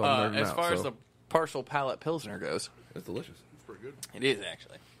 So, So I'm nerding as out, far as so- the Parcel Palette Pilsner goes, It's delicious. It's pretty good. it is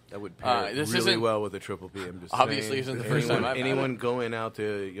actually. That would pair this really isn't- well with a triple P. I'm just Obviously saying. isn't the first time I've had anyone it. going out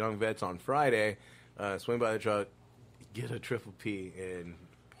to Young Vets on Friday, swing by the truck, get a triple P and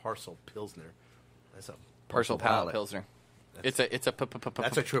Parcel Pilsner. That's a Parcel Palette Pilsner. It's a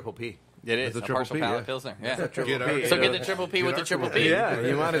That's a triple P. It is It's a a triple Parcel P, Palette yeah. Pilsner. Yeah. Triple Get our- P. So get the triple P with the triple P. Yeah,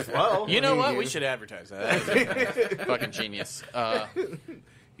 you might as well. You know I mean, what? We should advertise that. That's fucking genius.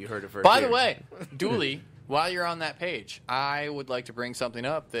 You heard it first. By the here. way, Dooley, while you're on that page, I would like to bring something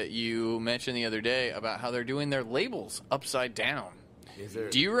up that you mentioned the other day about how they're doing their labels upside down. Is there,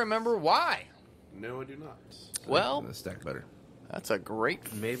 Do you remember why? No, I do not. Well, The stack better. that's a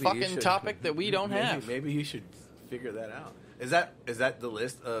great maybe you fucking should- topic that we don't have. Maybe you should figure that out. Is that the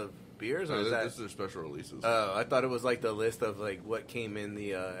list of beers, or No, is that? this is their special releases. I thought it was like the list of like what came in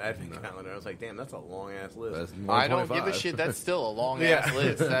the advent calendar. I was like, damn, that's a long ass list. That's I don't give a 125. shit. That's still a long ass Yeah.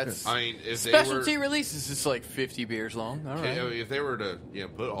 list. That's I mean, if specialty they were, releases. It's like 50 beers long. All right. if they were to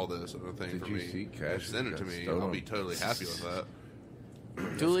put all this in a thing Did for you me see and Cash send it to got me, stoned I'll on- be totally happy with that.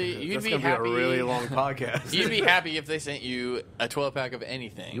 Dooley, you'd That's be gonna happy. be a really long podcast. You'd be happy if they sent you a 12-pack of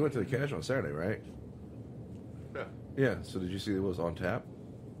anything. You went to the Cash on Saturday, right? Yeah. Yeah. So did you see it was on tap?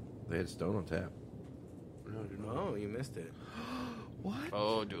 They had Stone on tap. Oh, you missed it. What?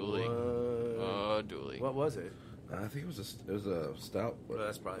 Oh, Dooley. What? Oh, Dooley. What was it? I think it was a stout. Well,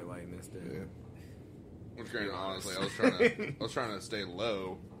 that's probably why you missed it. Yeah. Which, granted, honestly, I was trying to stay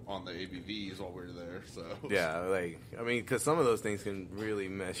low on the ABVs while we were there. So Yeah, like I mean, because some of those things can really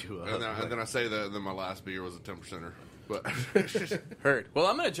mess you up. and then I say that then my last beer was a 10%er, but Heard. Well,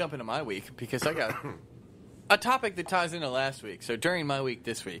 I'm going to jump into my week because I got a topic that ties into last week. So during my week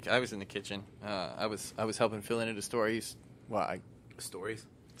this week, I was in the kitchen. I was helping fill in at a store. Stories.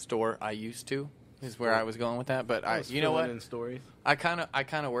 Store I used to is where I was going with that. But was you know filling what? in stories. I kind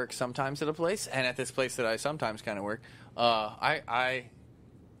of work sometimes at a place, and at this place that I sometimes kind of work, I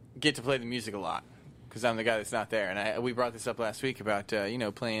get to play the music a lot because I'm the guy that's not there. And we brought this up last week about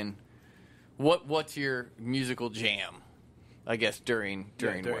playing. What's your musical jam? I guess during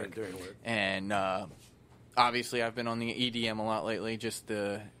work. During work. And obviously, I've been on the EDM a lot lately. Just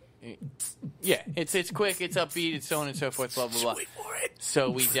it's quick, it's upbeat, it's so on and so forth, blah blah blah. Wait for it. So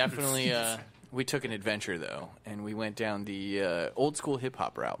we definitely we took an adventure though, and we went down the old school hip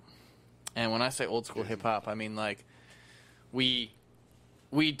hop route. And when I say old school hip hop, I mean like we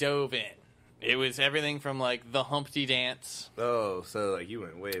dove in. It was everything from like the Humpty Dance. Oh, so like you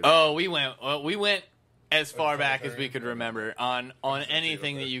went way back. Oh, we went as far back as we could remember on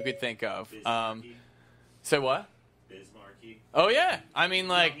anything that you could think of. So what? Bismarcky. Oh yeah, I mean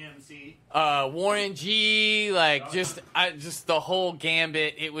like Young MC. Warren G, like just the whole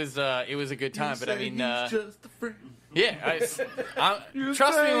gambit. It was a good time. But I mean, just a friend. yeah, trust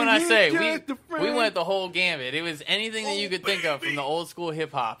me when I say we went the whole gambit. It was anything that you could think of from the old school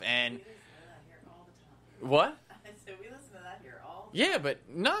hip hop and We listen to that here all the time. what? I said we listen to that here all the time. Yeah, but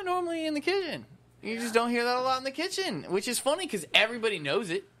not normally in the kitchen. You just don't hear that a lot in the kitchen, which is funny because everybody knows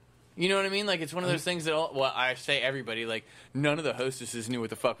it. You know what I mean? Like, it's one of those things that, I say everybody, like, none of the hostesses knew what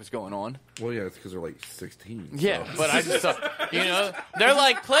the fuck was going on. Well, yeah, it's because they're like 16. Yeah, so. but I just thought, they're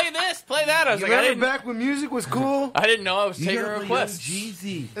like, play this, play that. I was like, I Remember didn't, back when music was cool? I didn't know I was You taking gotta play requests. Young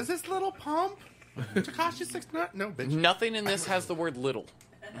Jeezy. is this Little Pump? Takashi 69? No, bitch. Nothing in this has the word little.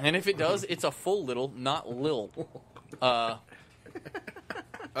 And if it does, it's a full little, not lil.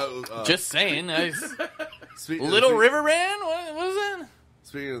 Just saying. Little River Ran? What was that?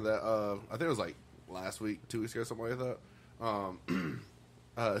 Speaking of that, I think it was like last week, 2 weeks ago, something like that.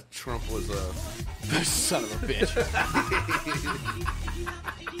 Trump was Son of a bitch.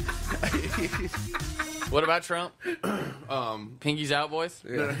 What about Trump? Pinky's out, boys?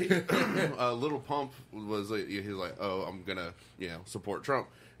 Little Pump was like, he was like, oh, I'm gonna support Trump,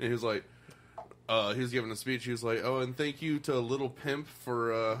 and he was like, he was giving a speech. He was like, oh, and thank you to Little Pimp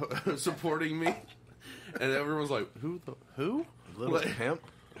for supporting me, and everyone was like, who? Little Like- Pimp?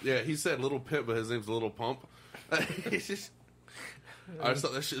 Yeah, he said Little Pimp, but his name's Little Pump. It's just, I just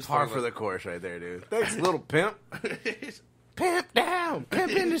thought that shit's Par funny, for the course right there, dude. Thanks, Little Pimp. Pimp down.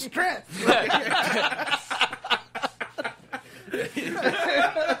 Pimp in distress.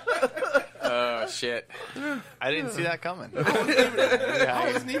 Oh, shit. I didn't see that coming.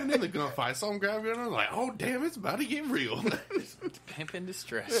 I wasn't even in the gunfight. I saw him grab a gun. I was like, oh, damn, it's about to get real. Pimp in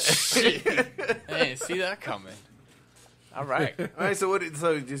distress. I didn't see that coming. All right. All right, so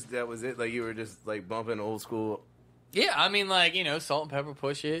just that was it? Like you were just like bumping old school. Yeah, I mean, like, salt and pepper,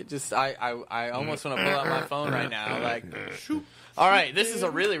 push it. Just, I almost want to pull out my phone right now. Like, shoot. All right, this is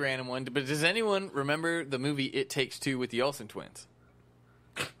a really random one, but does anyone remember the movie It Takes Two with the Olsen twins?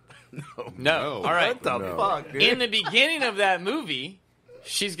 No. All right. What the No. fuck, dude? In the beginning of that movie,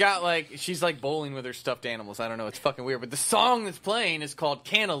 she's bowling with her stuffed animals. I don't know, it's fucking weird. But the song that's playing is called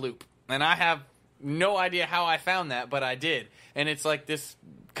Cantaloupe. And I have no idea how I found that, but I did. And it's like this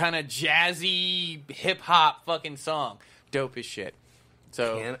kind of jazzy hip hop fucking song. Dope as shit.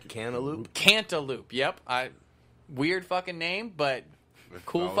 So Cantaloupe? Cantaloupe, yep. Weird fucking name, but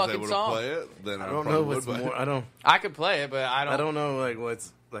cool If I was fucking able to song. play it, then I I don't probably know would, what's but- more. I could play it, but I don't know like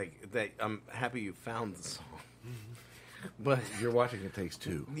what's like that. I'm happy you found the song, but You're watching It Takes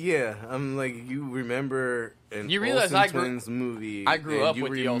Two. yeah, I'm like you remember an You realize Olsen I grew- Twins movie. I grew and up you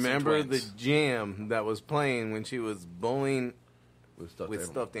with the Olsen remember Twins. the jam that was playing when she was bowling With stuff. with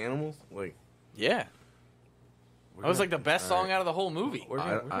stuffed animals. Like Yeah. That was like the best song out of the whole movie. We're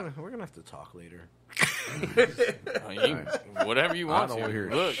gonna have to talk later. Whatever you I want don't want to hear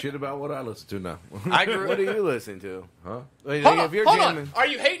Look, shit about what I listen to now. I grew. What do you listen to? Huh? Like, Hold on, if you're hold jamming, on. Are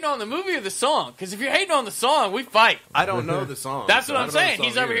you hating on the movie or the song? Because if you're hating on the song, we fight. I don't know the song. That's so what I I'm don't know the saying. song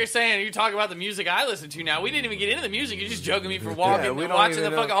He's over either. here saying you're talking about the music I listen to now. We didn't even get into the music. You're just joking me for walking we and don't watching even the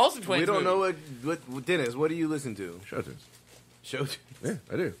know- fucking Olsen Twins. We don't movie. know what Dennis. What do you listen to? Show tunes. Show. Yeah,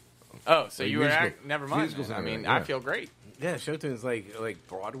 I do. Oh, so Like you were musical- never mind. musical then. I singer, mean, yeah. I feel great. Yeah, show tunes like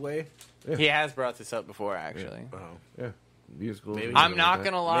Broadway. Yeah. He has brought this up before, actually. Oh, Yeah, musical. Maybe- I'm not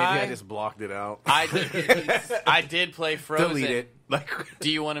gonna lie. maybe I just blocked it out. I did play Frozen. Delete it. Like, Do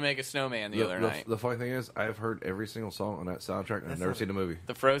you want to make a snowman the other night? The funny thing is, I've heard every single song on that soundtrack, and I've never not- seen the movie.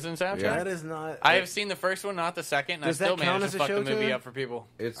 The Frozen soundtrack? Yeah. that is not. I have seen the first one, not the second, and I Does that still count managed as to a fuck the show movie tune? up for people.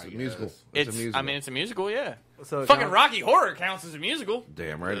 It's I a guess. musical. It's a musical. I mean, it's a musical, yeah. So it Fucking counts- Rocky Horror counts as a musical.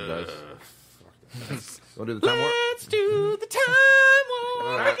 Damn right it does. Want to do the time warp? Let's do the time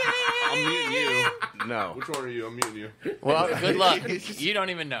warp I'm muting you. No. Which one are you? I'm muting you. Well, good luck. You don't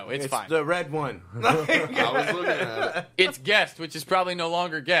even know. It's fine. the red one. I was looking at it. It's guest, which is probably no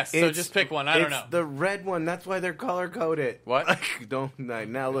longer guest. So It's- just pick one. I don't know. It's the red one. That's why they're color coded. What? Don't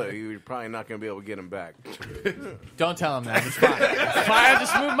now look. You're probably not gonna be able to get them back. Don't tell him that. It's fine. It's fine. I have the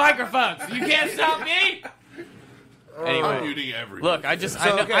smooth microphones. You can't stop me. I'm Anyway, muting everyone. look, I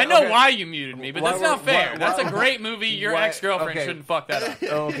So, know, okay, I know okay. why you muted me, but Why that's were- not fair. why- That's a why- great movie. Your why- ex-girlfriend okay. shouldn't fuck that up.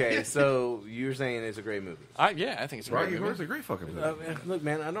 Okay, so you're saying it's a great movie. Yeah, I think it's a great Rocky movie. Horror's a great fucking movie. Look,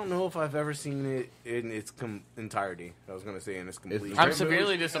 man, I don't know if I've ever seen it in its entirety. I was gonna say in its complete. I'm great severely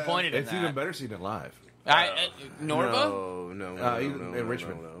movie. disappointed in It's that. even better seeing it live. Norva? No, even in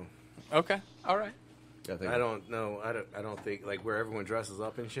Richmond. no. Okay, all right. I don't know. I don't think like where everyone dresses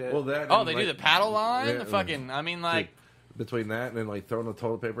up and shit. Well, that. Oh, and, they like, do the paddle line? yeah, The fucking, I mean, like, between that and then like throwing the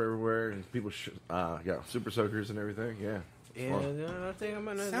toilet paper everywhere and people got super soakers and everything. Yeah. yeah, I think I'm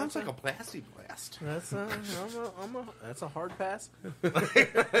gonna. Sounds like a blasty blast. That's a hard pass.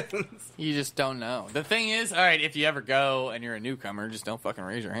 you just don't know. The thing is, all right, if you ever go and you're a newcomer, just don't fucking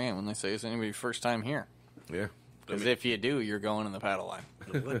raise your hand when they say it's anybody's first time here. Yeah. Because if you do, you're going in the paddle line.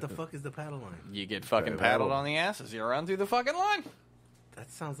 What the fuck is the paddle line? You get fucking Okay, paddled paddle. on the ass as you run through the fucking line. That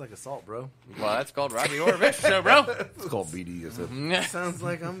sounds like assault, bro. Well, that's called Rocky Horror Picture Show, bro. It's called BDSM. Sounds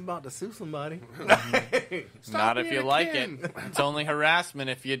like I'm about to sue somebody. Not if being you a like kid. it. It's only harassment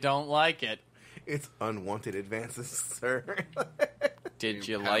if you don't like it. It's unwanted advances, sir. Did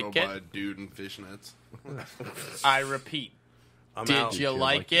you Paddled like by it? a dude in fishnets. I repeat. I'm Did out. you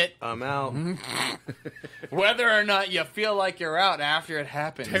like it? I'm out. Whether or not you feel like you're out after it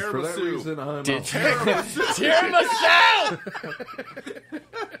happens. For that Tiramisu. reason, I'm Did out. Tiramisu!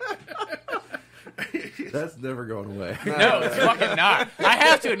 That's never going away. No, it's fucking not. I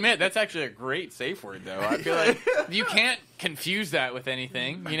have to admit, that's actually a great safe word, though. I feel like you can't confuse that with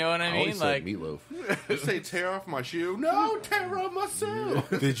anything. You know what I I mean? always Like, said meatloaf. You say tear off my shoe? No,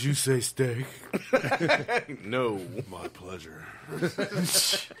 tiramisu. Did you say steak? No. My pleasure.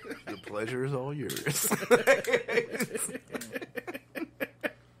 The pleasure is all yours.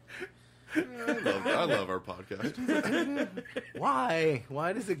 I love our podcast. Why?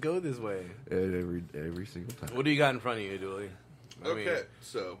 Why does it go this way? Every single time. What do you got in front of you, Dooley? Okay,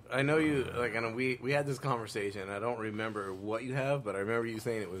 so I know you like. I know we had this conversation. I don't remember what you have, but I remember you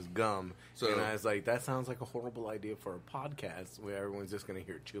saying it was gum. So- and I was like, that sounds like a horrible idea for a podcast where everyone's just going to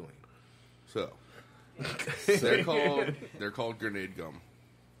hear chewing. So they're called grenade gum,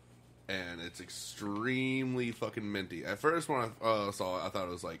 and it's extremely fucking minty. At first, when I saw it, I thought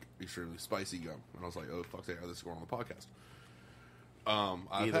it was like extremely spicy gum, and I was like, "Oh fuck, yeah, this is going on the podcast."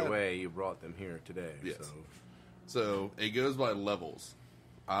 Either way, you brought them here today. Yes. So. So it goes by levels.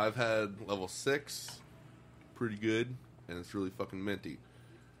 I've had level 6, pretty good, and it's really fucking minty.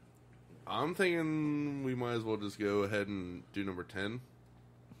 I'm thinking we might as well just go ahead and do number 10.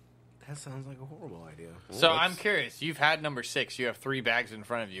 That sounds like a horrible idea. so Well, I'm curious. You've had number 6. You have 3 bags in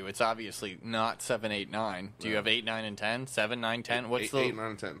front of you. It's obviously not 7, 8, 9. Do you have 8, 9, and 10? 7, 9, 10? What's 8, the 8, 9,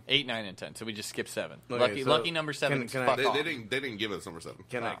 and 10. 8, 9, and 10? So we just skip 7. Okay, so lucky number 7. can I- Fuck They off. didn't give us number 7.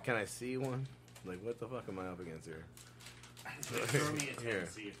 Can Wow. I see one? Like, what the fuck am I up against here? Throw me a 10 Here. and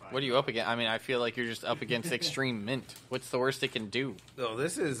see if I. What are you up against? I mean, I feel like you're just up against extreme mint. What's the worst it can do? So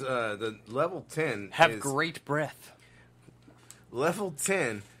this is the level 10. Have is, great breath. Level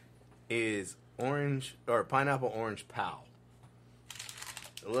 10 is orange or pineapple orange pow.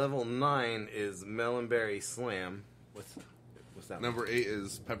 Level 9 is melonberry slam. What's that? Number 8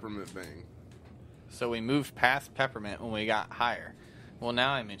 is peppermint bang. So we moved past peppermint when we got higher. Well,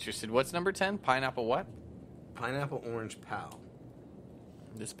 now I'm interested. What's number 10? Pineapple what? Pineapple orange pow.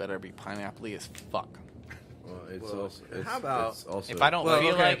 This better be pineapple-y as fuck. How about- it's also If I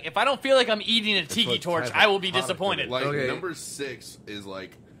don't feel like I'm eating a tiki what torch, type of I will be product it disappointed. is. Like Okay. number 6 is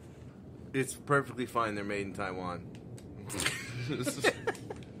like It's perfectly fine. They're made in Taiwan.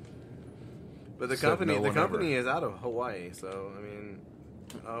 But the Said company, no the one company is out of Hawaii. So I mean,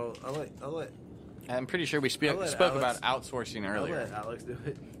 I'll let I'm pretty sure we spoke Alex- about outsourcing earlier. Alex do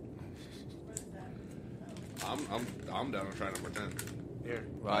it. I'm down to try number 10. Here,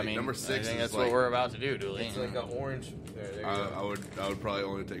 Well, Like, I mean, number I 6 think is that's like, what we're about to do, Dooley. it's like an orange. There you go. I would probably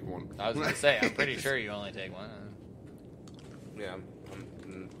only take one. I was going to say, I'm pretty sure you only take one. Yeah.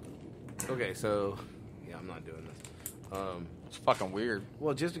 Okay, so yeah, I'm not doing this. It's fucking weird.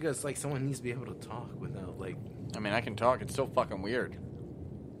 Well, just because like someone needs to be able to talk without like. I mean, I can talk. It's still fucking weird.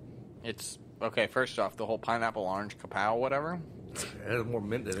 It's okay. First off, the whole pineapple orange kapow, whatever. It has more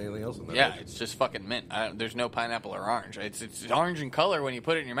mint than anything else in there. Yeah, it's just fucking mint. There's no pineapple or orange. It's orange in color when you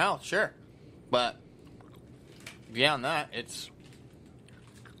put it in your mouth, sure, but beyond that, it's.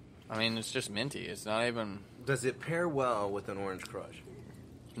 I mean, it's just minty. It's not even. Does it pair well with an orange crush?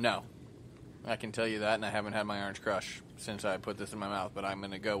 No, I can tell you that, and I haven't had my orange crush since I put this in my mouth. But I'm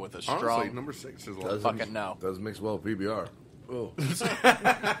going to go with a strong. Honestly, number 6 is like Doesn't- Fucking no. Doesn't mix well with PBR. Oh.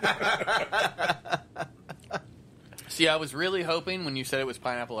 See, I was really hoping when you said it was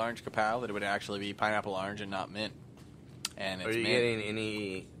pineapple orange kapow that it would actually be pineapple orange and not mint. And it's Are you mint. getting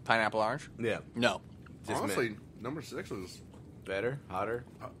any? Pineapple orange? Yeah, No. just honestly, mint. number 6 was Better, hotter.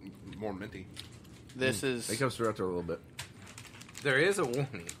 more minty. This is. It comes through after a little bit. There is a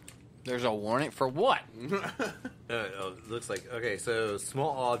warning. There's a warning for what? Looks like okay. So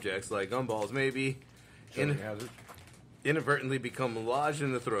small objects like gumballs may be Showing hazard. inadvertently become lodged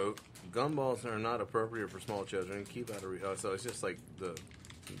in the throat. Gumballs are not appropriate for small children. Keep out of so it's just like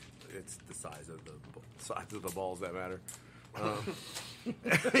it's the size of the balls that matter.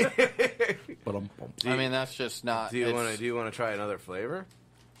 I mean, that's just not. Do you want to try another flavor?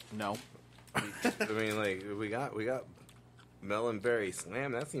 No. I mean, like we got melon berry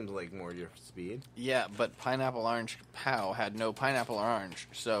slam. That seems like more your speed. Yeah, but pineapple orange kapow had no pineapple or orange.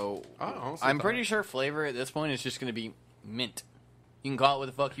 So I honestly I'm thought- pretty sure flavor at this point is just going to be mint. You can call it what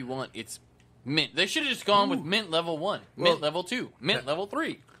the fuck you want. It's mint. They should have just gone with mint level 1, mint level 2, mint level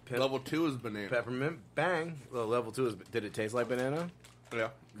 3. Level 2 is banana. Peppermint bang. Well, level 2 is. Did it taste like banana? Yeah.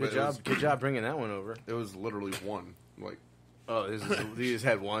 Good job. Good job bringing that one over. It was literally 1. Like, Oh, you just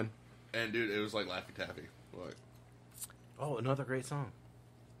had one. and dude, it was like Laffy Taffy. Like, Oh, another great song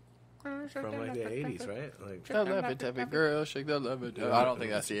from like the '80s, right? Like I love it, Taffy girl, shake that love it. I don't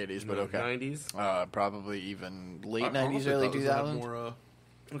think that's the 80s, but okay. '90s. Probably even late I 90s, honestly early thought this had 2000s. more,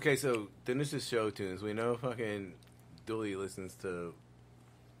 Okay, so then this is show tunes. We know fucking Dooley listens to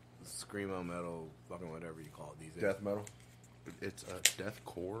screamo metal, fucking whatever you call it these days. Death metal. it's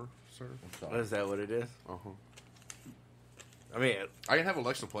deathcore, sir. Is that what it is? Uh huh. I mean, I can have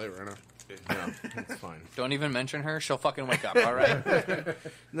Alexa play it right now. no, it's fine. Don't even mention her. She'll fucking wake up, all right?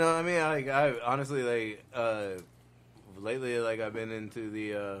 No, I mean, I honestly like lately, like I've been into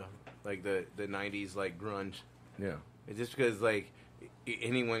the like the '90s like grunge. Yeah. It's just because like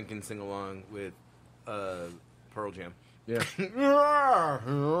anyone can sing along with Pearl Jam. Yeah.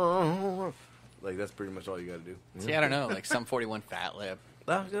 Like that's pretty much all you got to do. See, I don't know, like some 41 Fat Lip.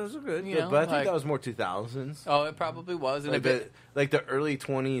 Those are good, You know, but I think like- that was more 2000s. Oh, it probably was. And Like a bit. the early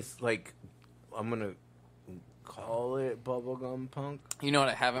 20s, like I'm gonna call it bubblegum punk. You know what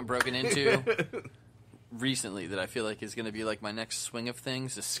I haven't broken into recently that I feel like is going to be like my next swing of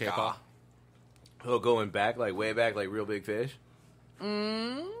things is ska. K-pop? Oh, going back, like way back, like Real Big Fish,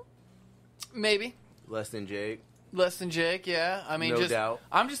 Maybe Less Than Jake, less than Jake. Yeah, I mean, No just Doubt.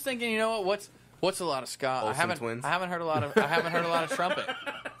 I'm just thinking. You know what's a lot of ska? I Olsen haven't Twins. I haven't heard a lot of trumpet.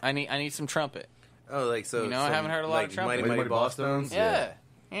 I need some trumpet. Oh, like so. You know, I some, haven't heard a lot like, of trumpet. Mighty Bosstones. Yeah.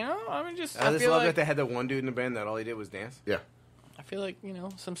 You know, I mean, just I I just feel love like that they had that one dude in the band that all he did was dance, Yeah. I feel like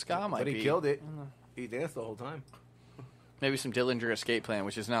some ska might but he be. killed it. He danced the whole time. Maybe some Dillinger Escape Plan,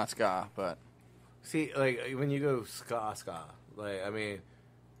 which is not ska, but See, like when you go ska, like I mean,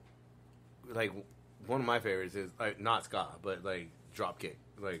 like one of my favorites is not ska, but like Dropkick,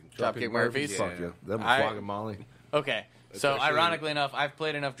 like Dropkick Murphys? Fuck yeah. Them I- flogging Molly. okay. So actually- ironically enough, I've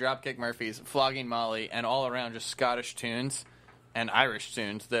played enough Dropkick Murphys, Flogging Molly, and all around just Scottish tunes and Irish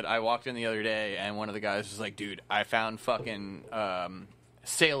tunes that I walked in the other day, and one of the guys was like, "Dude, I found fucking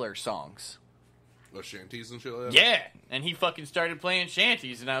sailor songs." The shanties and shit like that. Yeah, and he fucking started playing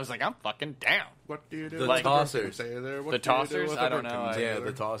shanties, and I was like, "I'm fucking down." What do you do? The with Tossers. Say there? What The do you do Tossers? with I a don't know. drunken Yeah, sailor?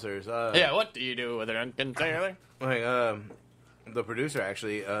 the Tossers. Yeah, what do you do with a drunken sailor? Like The producer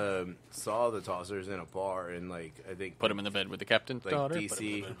actually saw the tossers in a bar in like I think Put him in the bed with the captain's Like daughter. DC. Put him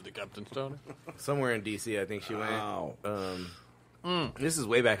in the bed with the captain's daughter. somewhere in DC. I think she went. Wow. This is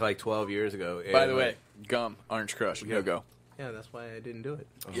way back like 12 years ago. By and, the way, gum, orange crush, Yeah. no go. yeah, that's why I didn't do it.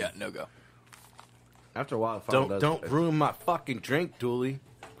 Yeah, no go. After a while, it finally Don't does- ruin my fucking drink, Dooley.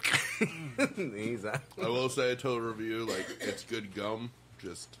 He's out. I will say, total review, like, it's good gum.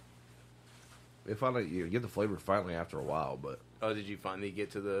 Just It finally you get the flavor finally after a while, but Oh, did you finally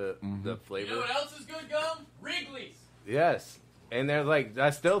get to the flavor? else is good gum? Wrigley's. Yes, and they're like, I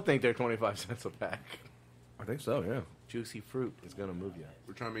still think they're 25 cents a pack. I think so. Yeah. Juicy fruit is gonna move you.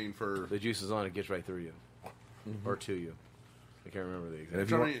 we're trying to mean for The juice is on; it gets right through you, or to you. I can't remember the exact. And if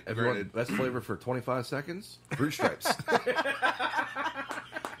Try you, me- want, if you granted. want best flavor for 25 seconds, fruit stripes.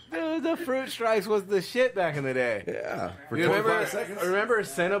 Dude, the fruit stripes was the shit back in the day. Yeah. For You 25 remember? seconds. Remember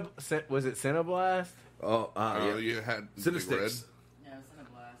was it Cinnablast? Oh, yeah. you had Cinna Big Red. sticks. No,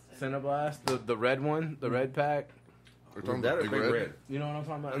 Cinnablast. Cinnablast, the red one, the red pack. We're talking That about or Big Red. You know what I'm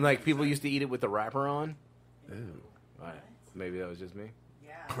talking about? And like people used to eat it with the wrapper on. Ew. Right. Maybe that was just me.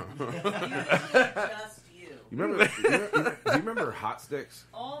 Yeah. Just you. You remember? Do you remember hot sticks?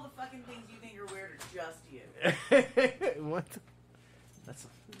 All the fucking things you think are weird are just you. What? That's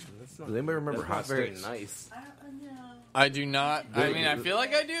not. Does anybody remember that's hot not very sticks? nice. I don't know. I do not. I mean, I feel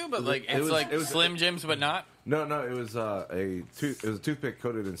like I do, but like it it's was- like it was- Slim Jims, but not. No, it was a toothpick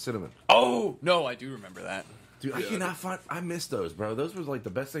coated in cinnamon. Oh no, I do remember that. Dude, I cannot find. I miss those, bro. Those was like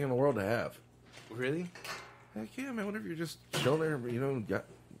the best thing in the world to have. Really? Heck yeah, man. Whenever you're just chilling there, you know, got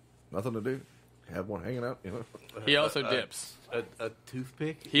nothing to do, have one hanging out, you know. He also dips. A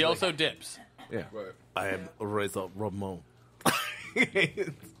toothpick? He also dips. Yeah. Right. I am Reza Ramon.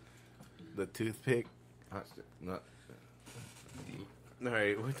 The toothpick. Hot stick. Not. All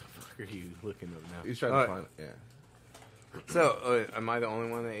right, what the fuck are you looking up now? He's trying All to right, find it. Yeah. So, am I the only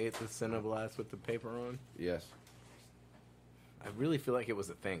one that ate the Cinnablast with the paper on? Yes. I really feel like it was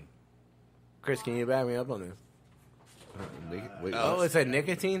a thing. Chris, can you back me up on this? Wait. Oh, what? it's a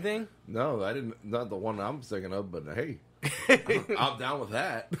nicotine thing? No, I didn't. Not the one I'm thinking of, but hey, I'm down with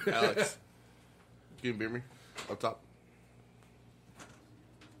that. Alex, can you beer me up top?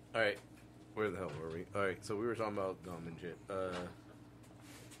 All right. Where the hell were we? All right, so we were talking about gum and shit.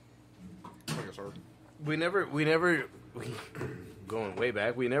 I guess hard. We going way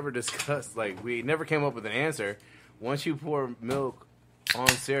back, we never discussed, like, we never came up with an answer. Once you pour milk on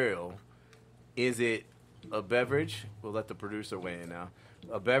cereal, is it a beverage? We'll let the producer weigh in now.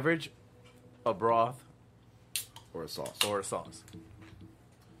 A beverage, a broth, Or a sauce. or a sauce?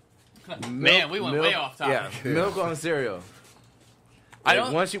 Man, we went way off topic. Yeah, milk on cereal. I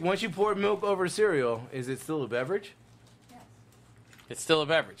Like, don't. once you pour milk over cereal, is it still a beverage? It's still a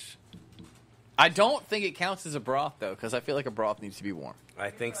beverage. I don't think it counts as a broth though, because I feel like a broth needs to be warm.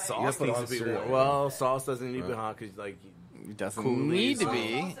 I think You sauce put it needs on to be cereal. warm. Well, sauce doesn't need to be Right. hot because, like, It doesn't Cool need to Sauce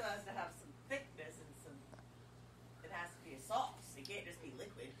be. also has to have some thickness and some. It has to be a sauce. It can't just be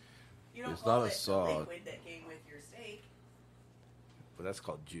liquid. You don't It's call not a it sauce. the liquid that came with your steak. but that's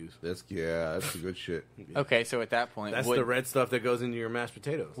called juice. That's the good shit. Okay, so at that point, That's would, the red stuff that goes into your mashed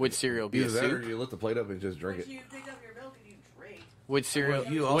potatoes. would cereal be a Either that or soup? you lift the plate up and just drink Once it. you pick up your milk and you drink. Would cereal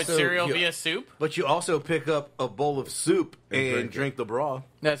Well, you would also- cereal you- be a soup? But you also pick up a bowl of soup and drink drink, it. the broth.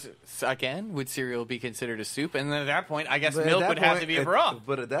 That's again. Would cereal be considered a soup? And then at that point, I guess But at milk that would have to point- be a broth.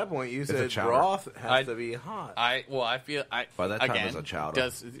 But at that point, you a said chowder. broth has I- to be hot. I feel By that time, again, it's a chowder.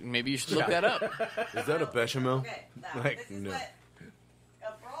 Does maybe you should look that up? Is that a bechamel? Okay, now Like, this is no. what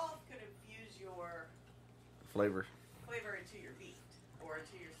a broth could infuse your Flavor. flavor into your meat or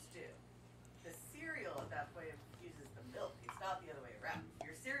into your stew. The cereal at that point infuses the milk. It's not the other way around.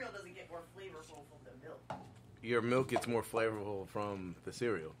 Your cereal doesn't get more flavorful from the milk. Your milk gets more flavorful from the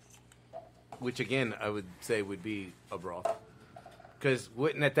cereal, which again I would say would be a broth. Because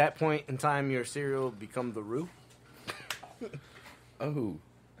wouldn't at that point in time your cereal become the roux, Oh,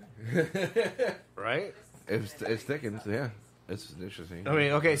 right? it's thickened. Yeah, it's interesting. I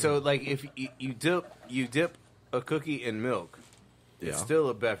mean, okay, so like if you dip a cookie in milk, it's Yeah. still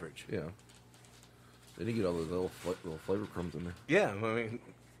a beverage. Yeah. Then you get all those little flavor crumbs in there. Yeah, I mean,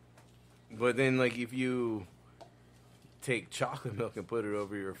 but then like if you take chocolate milk and put it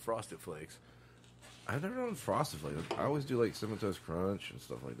over your Frosted Flakes, I've never done frosted flavor. I always do like Cinnamon Toast Crunch and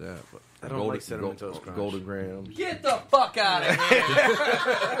stuff like that. But I don't like Cinnamon Toast Crunch. Golden Grams. Get the fuck out of here!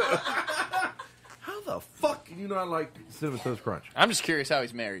 How the fuck can you not like Cinnamon Toast Crunch? I'm just curious how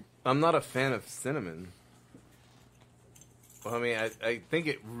he's married. I'm not a fan of cinnamon. Well, I mean, I think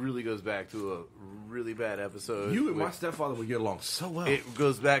it really goes back to a really bad episode. You and my with- stepfather would get along so well. It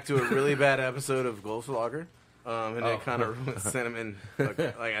goes back to a really bad episode of Goldschlager. And it kind of cinnamon. Like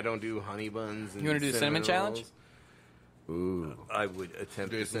I don't do honey buns. And You want to do the cinnamon challenge? rolls. Ooh. I would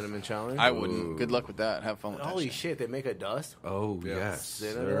attempt the cinnamon challenge. I wouldn't. Good luck with that. Have fun with that. Holy shit. shit! They make a dust. Oh, Yeah. yes,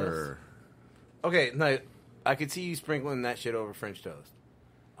 Cinnamon sir. Okay, now I could see you sprinkling that shit over French toast.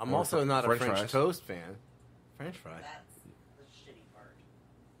 I'm Or also not a French French fries. toast fan. French fry. That's the shitty part.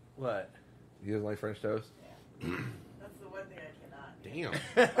 What? You guys like French toast? That's the one thing I cannot.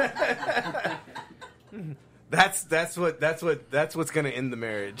 Damn. That's what's gonna end the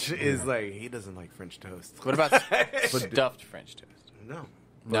marriage. Is like he doesn't like French toast. What about stuffed French toast? No,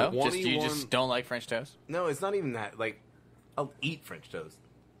 No, But one you E1 just don't like French toast. no, it's not even that. Like, I'll eat French toast.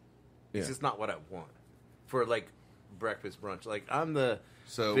 It's Yeah. just not what I want for like breakfast brunch. Like I'm the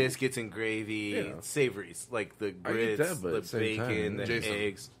So biscuits and gravy, Yeah. savories, like the I eat grits, that, but at the the same bacon, time, the Jason.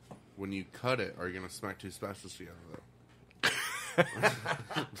 eggs. when you cut it, are you gonna smack two spatulas together though?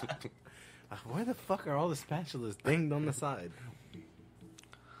 Why the fuck are all the spatulas dinged on the side?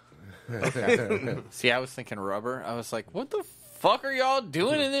 See, I was thinking rubber. I was like, what the fuck are y'all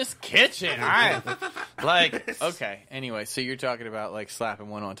doing in this kitchen? Okay. Anyway, so you're talking about like slapping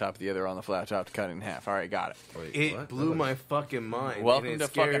one on top of the other on the flat top to cut it in half. All right, got it. Wait, It what? blew my fucking mind. Welcome and to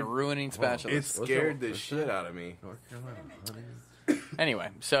it scared, fucking ruining spatulas. It scared the shit out of me. North Carolina, honey. Anyway,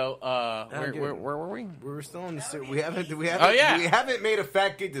 so good. where were we? We're still in the we haven't we haven't made a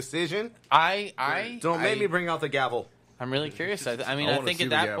fat good decision. Don't make me bring out the gavel. I'm really curious. I I I wanna think see at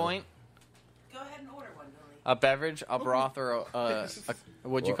the that gavel. point, Go ahead and order one, Billy. a beverage, a broth, or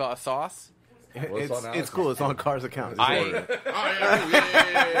what'd you call it, a sauce? What's on It's Alex? cool. It's on Car's account. I Oh yeah.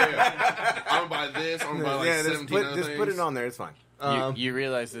 I'm gonna buy this. I'm gonna buy like yeah, 17 other just put things. it on there. It's fine. you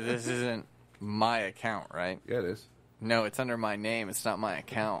realize that this isn't my account, right? Yeah, it is. No, it's under my name. It's not my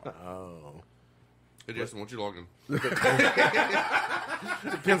account. Oh, Hey Jason, won't you log in?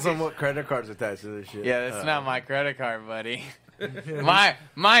 depends on what credit card's attached to this shit. Yeah, that's not my credit card, buddy.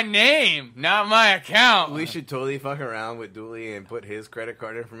 my name, not my account. We should totally fuck around with Dooley and put his credit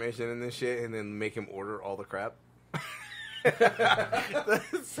card information in this shit, and then make him order all the crap. The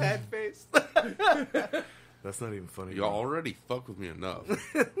sad face. That's not even funny. Y'all already fuck with me enough.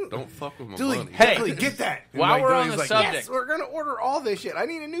 Don't fuck with my Dooley, money. Hey, Dooley, get that. And while we're on Dooley's the subject- yes, we're gonna order all this shit. I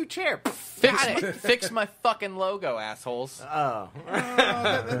need a new chair. Fix my fucking logo, assholes. Oh,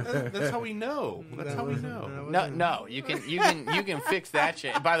 That's how we know. That's how we know. No, you can fix that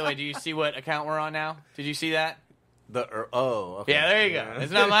shit. By the way, do you see what account we're on now? Did you see that? Okay. Yeah, there you go.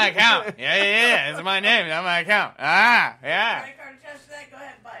 It's not my account. Yeah. It's my name, not my account. Ah, yeah. Credit card attached to that? Go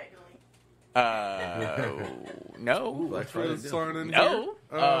ahead and buy it, Billy. No. Black Friday deal.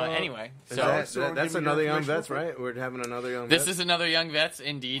 No. Anyway, so That's another Young Vets, right? We're having another Young this Vets. is another Young Vets,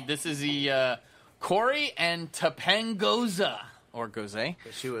 indeed. This is the Corey and Topangoza, or Goze.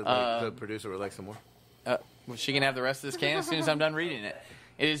 She would like, the producer would like some more. Well, she can have the rest of this can as soon as I'm done reading it.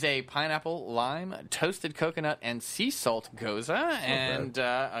 It is a pineapple, lime, toasted coconut, and sea salt goza. And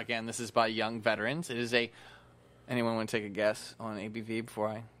again, this is by Young Veterans. It is a. Anyone want to take a guess on ABV before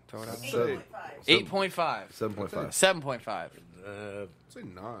I throw it out? 8.5. 8.5. 7.5. 7.5. Say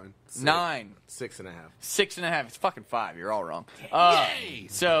 9. 9. 6.5. 6.5. It's fucking 5. You're all wrong.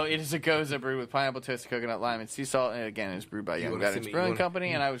 So it is a goza brewed with pineapple, toasted coconut, lime, and sea salt. And again, it's brewed by Young wanna Veterans see me- Brewing you wanna-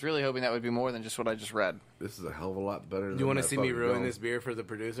 Company. And I was really hoping that would be more than just what I just read. This is a hell of a lot better than Do you want to that see me fucking ruin gum. this beer for the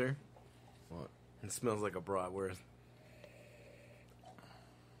producer? What? It smells like a bratwurst.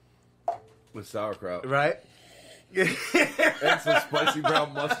 With sauerkraut. Right? And some spicy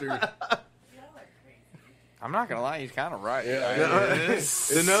brown mustard. Y'all are crazy. I'm not gonna lie, he's kind of right.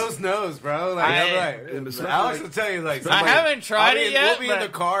 The nose knows, bro. Like, I- right. Alex will tell you, like, I haven't tried it yet, We'll be in but- the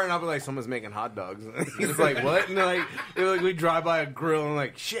car, and I'll be like, someone's making hot dogs. He's like, what? And like we drive by a grill, and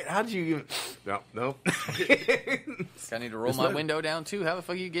like, shit, how did you even? Nope. I need to roll my window down too. How the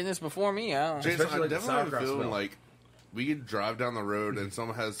fuck are you getting this before me? I don't know. Jason, Especially I like the definitely have a sauerkraut feeling smell. like we could drive down the road and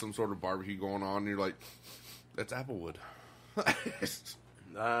someone has some sort of barbecue going on, and you're like, that's Applewood.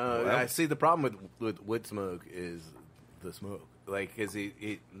 I see the problem with wood smoke is the smoke. Like, cause it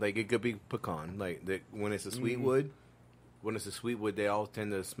could be pecan. Like when it's a sweet wood, they all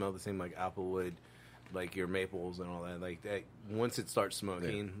tend to smell the same, like applewood, like your maples and all that. Like that. Once it starts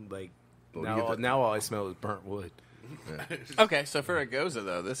smoking, like Well, you get that- now all I smell is burnt wood. Okay, so for a goza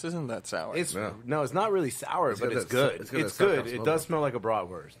though, this isn't that sour. It's No. no, it's not really sour, but got it's that- good. it's got that It's sauerkraut good. It smell. does smell like a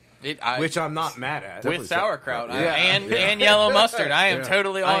bratwurst, which I'm not mad at. with sauerkraut Yeah. and yellow mustard. I am Yeah.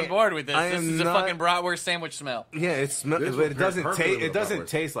 totally on board with this. I This am is a not- fucking bratwurst sandwich smell. Yeah, it smells, This but would it pair doesn't perfectly taste. with It doesn't bratwurst.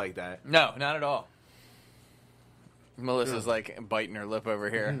 taste like that. No, not at all. Melissa's like biting her lip over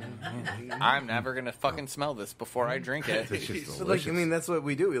here. I'm never gonna fucking smell this before I drink it. It's just But, like, I delicious. mean, that's what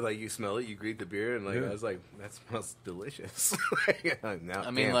we do. We, like, you smell it, you greet the beer, and like Yeah. I was like, that smells delicious. Now,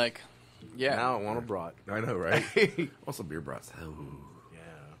 I mean, damn, like, yeah. now I want a broth. I know, right? Also, beer brats. Oh. Yeah.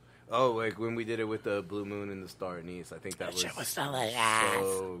 Oh, like when we did it with the Blue Moon and the Star Anise, I think that was Shit was delicious.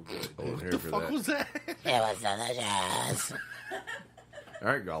 so good. I wasn't here The for fuck that. was that? It was delicious. All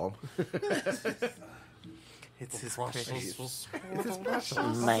right, Gollum. It's his precious.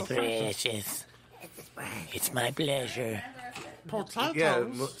 My precious. It's my pleasure. Yeah,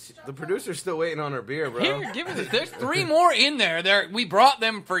 the producer's still waiting on her beer, bro. Here, give me this. There's 3 more in there. We brought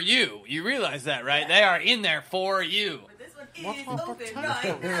them for you. You realize that, right? They are in there for you. But this one is open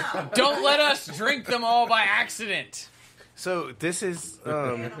right now. Don't let us drink them all by accident. So this is I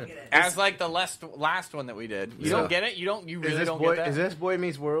don't get it. As like the last one that we did. You So- don't get it? You really is this don't boy? get that? Is this Boy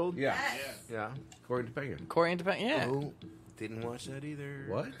Meets World? Yeah. Yes. Yeah. According to Pagan. Corey Independent? Yeah. Oh, didn't watch that either.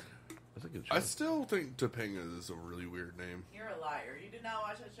 What? That's a good show. I still think Topanga is a really weird name. You're a liar. You did not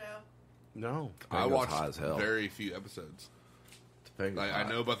watch that show? No. I Topanga's watched hot as hell. very few episodes. Topanga's Like, I hot.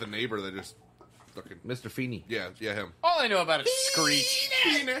 know about the neighbor that just fucking Mr. Feeney. yeah him. All I know about is Screech.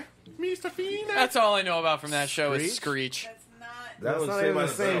 Mr. Feeney. That's all I know about from that show is Screech? Screech. That's not. That That's was not Saved even by the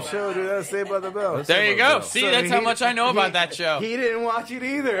the same Bell. show, dude. That's Saved by the Bell. That's- There you Saved by the go. Bell. See, So that's how he- much I know about that show. He didn't watch it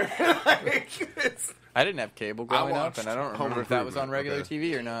either. Like, it's- I didn't have cable growing up, and I don't watched remember Home if that was on Improvement, regular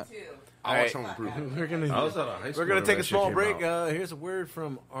okay. TV or not. Too. I watched All Home Improvement. we're gonna I was out of high school. we're gonna when take a that shit small came break. out. Here's a word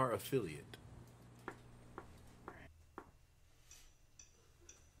from our affiliate.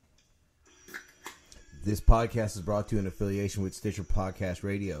 This podcast is brought to you in affiliation with Stitcher Podcast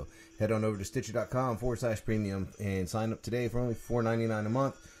Radio. Head on over to Stitcher.com/premium and sign up today for only $4.99 a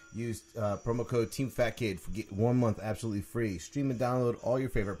month. Use promo code TeamFatKid for get 1 month absolutely free. Stream and download all your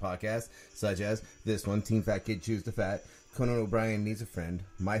favorite podcasts, such as this one, Team Fat Kid Choose the Fat, Conan O'Brien Needs a Friend,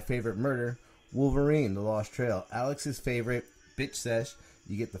 My Favorite Murder, Wolverine, The Lost Trail, Alex's Favorite, Bitch Sesh.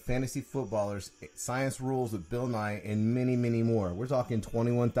 You get the Fantasy Footballers, Science Rules with Bill Nye, and many, many more. We're talking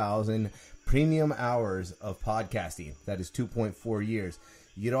 21,000 premium hours of podcasting. That is 2.4 years.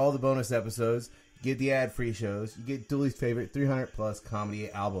 You get all the bonus episodes, you get the ad-free shows, you get Dooley's favorite 300-plus comedy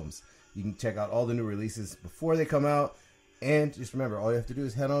albums. You can check out all the new releases before they come out. And just remember, all you have to do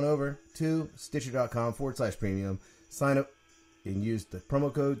is head on over to Stitcher.com/premium, sign up, and use the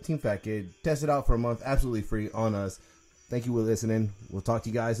promo code TeamFatKid. Test it out for a month, absolutely free on us. Thank you for listening. We'll talk to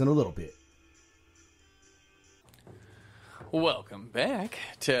you guys in a little bit. Welcome back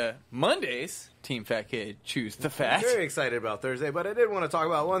to Monday's Team Fat Kid Choose the Fat. Very excited about Thursday, but I did want to talk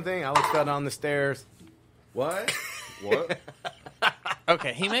about one thing. Alex fell down the stairs. What? What?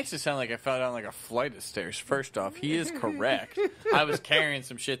 Okay, he makes it sound like I fell down like a flight of stairs. First off, he is correct. I was carrying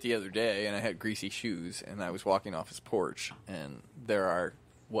some shit the other day, and I had greasy shoes, and I was walking off his porch, and there are,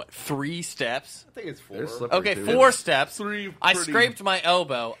 3 steps? I think it's 4. There's slippery Okay, too. 4 steps. Three I pretty- scraped my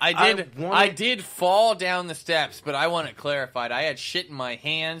elbow. I did fall down the steps, but I want it clarified. I had shit in my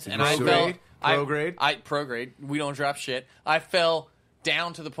hands, and I fell. Prograde? Prograde. We don't drop shit. I fell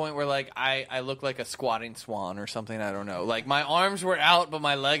down to the point where like I looked like a squatting swan or something. I don't know. Like my arms were out, but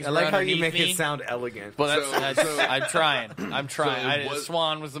my legs I were like how underneath you make me. it sound elegant. Well, So- I'm trying. I'm trying. So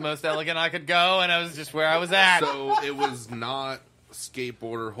Swan was the most elegant I could go, and I was just where I was at. So it was not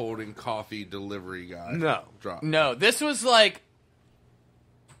skateboarder holding coffee delivery guy. No. Drop. No, this was like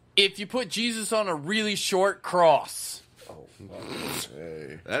if you put Jesus on a really short cross.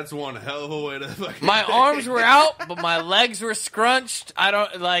 Hey. That's one hell of a way to fucking. My arms were out, but my legs were scrunched. I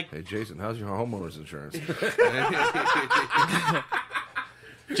don't like. Hey, Jason, how's your homeowner's insurance?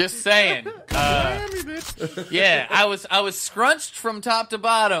 Just saying. Yeah, I was scrunched from top to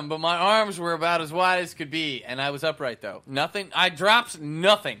bottom, but my arms were about as wide as could be, and I was upright though. Nothing. I dropped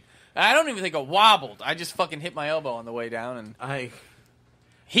nothing. I don't even think I wobbled. I just fucking hit my elbow on the way down, and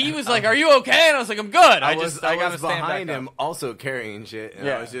he was like, "Are you okay?" And I was like, "I'm good." I was gotta stand behind back him, up. also carrying shit, and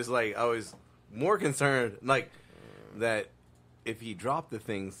Yeah. I was just like, I was more concerned, like that if he dropped the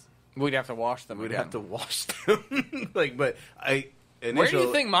things, We'd have to wash them. we'd again. have to wash them. Like, but Where do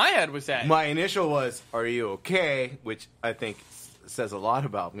you think my head was at? my initial was, "Are you okay?" Which I think says a lot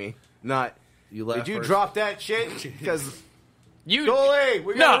about me. Not, You laugh did you first. drop that shit? Because you Jolie,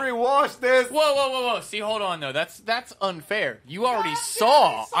 we No. gotta rewash this. Whoa! See, hold on though. That's unfair. You already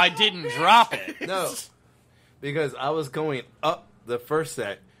saw I didn't drop it. No, because I was going up the first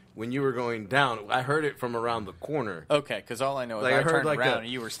set when you were going down. I heard it from around the corner. Okay, because all I know is Like, I I heard turned like around a- and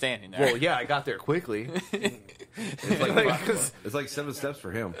you were standing there. Well, yeah, I got there quickly. It's like, Like, 'cause it's like 7 steps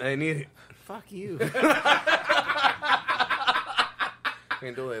for him. I need. Fuck you.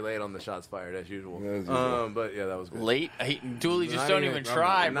 And Dooley late on the shots fired as usual. As usual. But yeah, that was good. Late? Dooley just Not don't even- even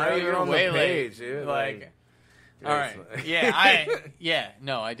try, not bro. even You're on the way page, late. dude. Like, all right. Yes.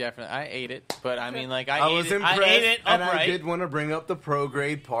 No, I definitely, I ate it. But I mean, like, I I ate was it. impressed, I ate it and upright. I did want to bring up the pro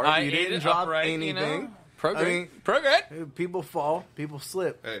grade part. I You ate didn't it drop upright, anything. you know? Pro grade. I mean, Pro grade. people fall, people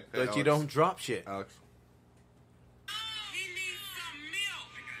slip, Hey, but you Alex. don't drop shit. Alex.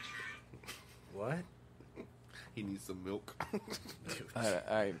 What? He needs some milk.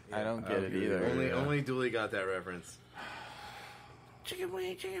 I don't get it either. Only Dooley got that reference.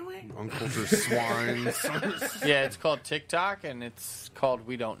 Uncultured swines. Yeah, it's called TikTok, and it's called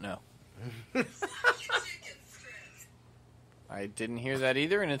We Don't Know. I didn't hear that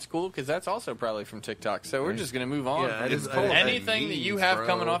either, and it's cool because that's also probably from TikTok. So we're just going to move on. Yeah, from it's called anything that you memes, have bro.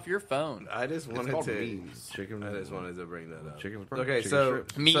 coming off your phone. I just wanted called to. memes. Chicken. I just wanted to bring that up. Chicken with bread, Okay, chicken so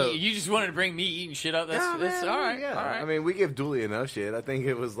strips. Me, so, you just wanted to bring me eating shit up. That's, Yeah, that's man, all right. Yeah, All right. I mean, we give Dooley enough shit. I think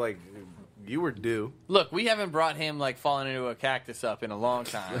it was like you were due Look, we haven't brought him like falling into a cactus up in a long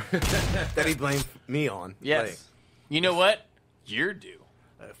time. that he blamed me on. Yes. You know what? You're due.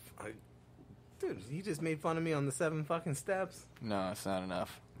 Like, dude, he just made fun of me on the 7 fucking steps. No, it's not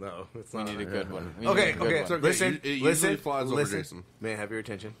enough. No, it's We not. need a good one. We Okay, need a good okay. one. So- okay, Listen, it usually listen, flies over listen. Jason. Man, have your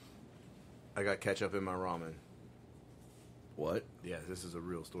attention. I got ketchup in my ramen. What? Yeah, this is a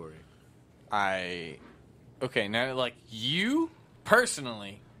real story. Okay, now, like, you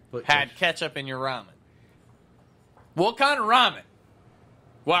personally Put had ketchup in your ramen. What kind of ramen?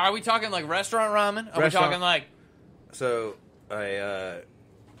 Well, are we talking like restaurant ramen? Are we Restaurant. talking like, So I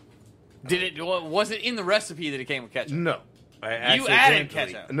was it in the recipe that it came with ketchup? no, I You added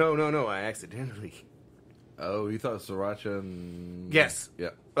accidentally- ketchup. No, I accidentally. Oh, you thought sriracha and... Yes. Yeah.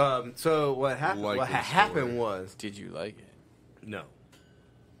 So what happened? Like what this happened story. was Did you like it? no.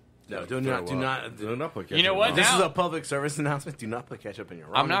 No, Yeah, do throw not. up. Do not put ketchup You know what? on. This Now- is a public service announcement. Do not put ketchup in your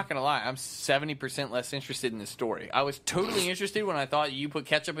ramen. I'm not gonna lie. I'm 70% less interested in this story. I was totally interested when I thought you put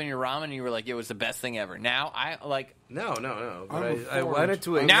ketchup in your ramen and you were like, it was the best thing ever. Now I like. No. But I'm I informed. wanted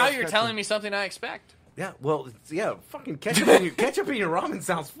to. Now address you're ketchup. telling me something I expect. Yeah. Well, yeah. Fucking ketchup in your ramen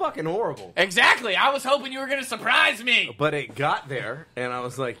sounds fucking horrible. Exactly. I was hoping you were gonna surprise me. But it got there, and I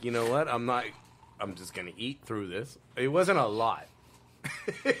was like, you know what? I'm just gonna eat through this. It wasn't a lot.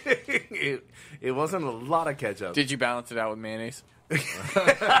 it wasn't a lot of ketchup. Did you balance it out with mayonnaise?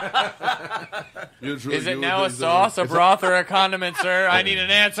 Usually Is it good now a with this, sauce, a broth, or a condiment, sir? I need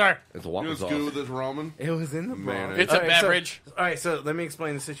an answer. It's a You waffle know what's sauce. good with this ramen? It was in the Man, broth. It's a All right, so- beverage. all right, so let me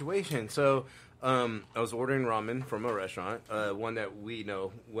explain the situation. So, I was ordering ramen from a restaurant, one that we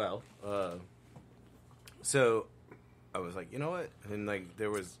know well. So, I was like, you know what? And like, They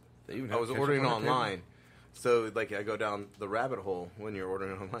even I have was ketchup ordering on the table? online. So, like, I go down the rabbit hole when you're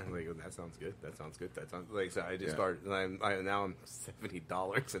ordering online. I'm like, oh, that sounds good. That sounds good. That sounds like. So I just Yeah. started. And now I'm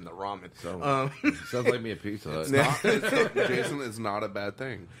 $70 in the ramen. So, sounds like me a pizza. Jason, it's not a bad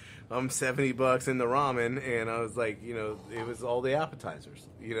thing. I'm $70 in the ramen, and I was like, you know, it was all the appetizers.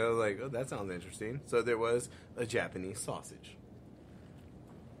 You know, like, oh, that sounds interesting. So there was a Japanese sausage.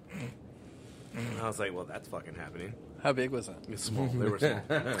 I was like, well, that's fucking happening. How big was it? It's small. They were small.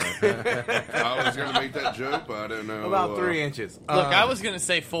 I was going to make that joke, but I don't know. About 3 inches. Look, I was gonna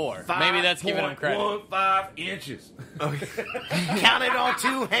say 4. Maybe that's giving him credit. 5 inches. Count it on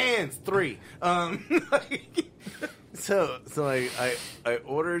 2 hands. 3. So I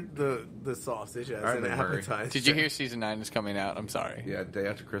ordered the sausage as All right, an then, Murray. appetizer. Did you hear season 9 is coming out? I'm sorry. Yeah, day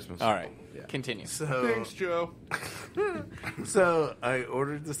after Christmas. All right, Yeah. continue. So Thanks, Joe. So I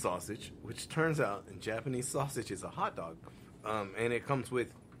ordered the sausage, which turns out in Japanese sausage is a hot dog, and it comes with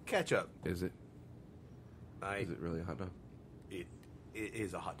ketchup. Is it It really a hot dog?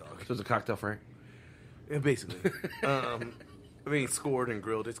 is a hot dog, So it's a cocktail, Frank? yeah, basically. I mean, scored and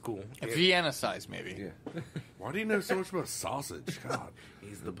grilled. It's cool. Vienna size, maybe. Yeah. Why do you know so much about sausage? God.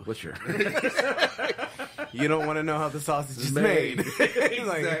 He's the Butcher. You don't want to know how the sausage is made.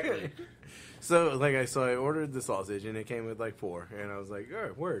 Like, so I ordered the sausage and it came with like 4, and I was like, all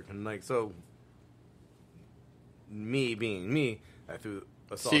right, word. And like, so me being me, I threw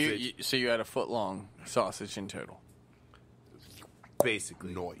a So sausage. so you had a foot long sausage in total.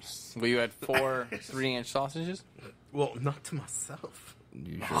 Basically. Nice. Well, you had 4 3-inch sausages. Well, not to myself.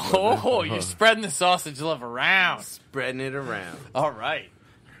 You sure Oh, you're spreading the sausage love around. Spreading it around. All right.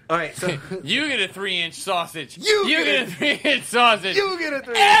 All right, so You get a 3-inch sausage. You get get a 3-inch sausage. you get a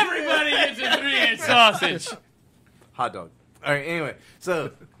 3. Everybody gets a 3-inch sausage. Hot dog. All right, anyway.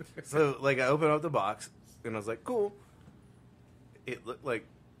 So like I opened up the box and I was like, cool. It looked like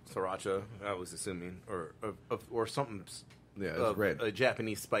sriracha, I was assuming, or something Yeah, it's of red. a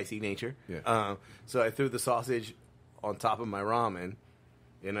Japanese spicy nature. Yeah. So I threw the sausage on top of my ramen,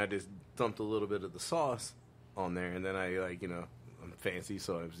 and I just dumped a little bit of the sauce on there, and then I I'm fancy,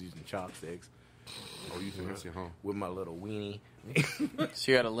 so I was using chopsticks. Oh, you fancy, huh? With my little weenie.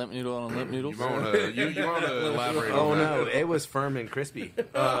 So you had a limp noodle on a limp noodle? You want to elaborate Oh on that? no, it was firm and crispy.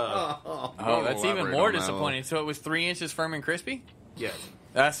 Oh, that's even elaborate more on that disappointing. So it was 3 inches firm and crispy? Yes.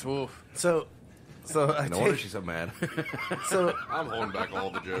 That's oof. So I No wonder she's so mad. so I'm holding back all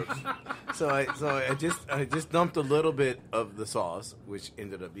the jokes. I just dumped a little bit of the sauce, which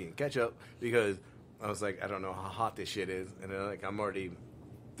ended up being ketchup, because I was like, I don't know how hot this shit is, and then I'm already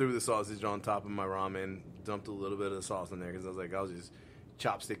threw the sausage on top of my ramen, dumped a little bit of the sauce in there because I was like, I'll just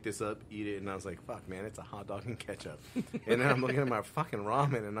chopstick this up, eat it, and I was like, fuck, man, it's a hot dog and ketchup. And then I'm looking at my fucking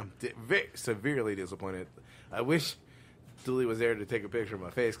ramen, and I'm severely disappointed. I wish Dooley was there to take a picture of my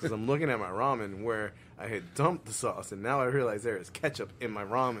face, because I'm looking at my ramen where I had dumped the sauce, and now I realize there is ketchup in my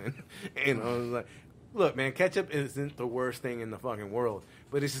ramen. And I was like, look, man, ketchup isn't the worst thing in the fucking world,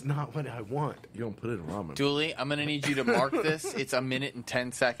 but it's just not what I want. You don't put it in ramen. Dooley, I'm going to need you to mark this. It's 1 minute and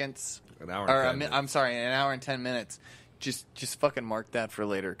 10 seconds. An hour Or and 10 minutes. I'm sorry, 1 hour and 10 minutes. Just fucking mark that for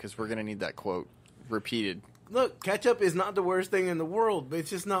later, because we're going to need that quote repeated. Look, ketchup is not the worst thing in the world, but it's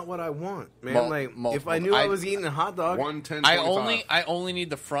just not what I want, man. If I knew I was eating a hot dog, 110. I only need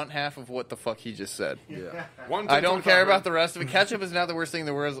the front half of what the fuck he just said. Yeah. I don't care about the rest of it. Ketchup is not the worst thing in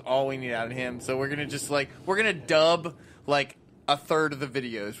the world. Is all we need out of him. So we're gonna we're gonna dub like a third of the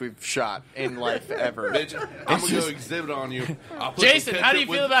videos we've shot in life ever. Bitch, I'm gonna go exhibit on you. I'll put Jason, the how do you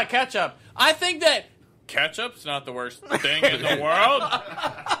ketchup feel about ketchup? I think that ketchup's not the worst thing in the world.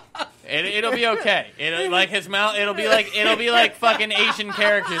 It'll be okay. Like his mouth. It'll be like fucking Asian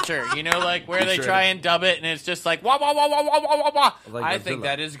caricature. You know, like where they try and dub it, and it's just like wah wah wah wah wah wah wah wah. Like I think Godzilla.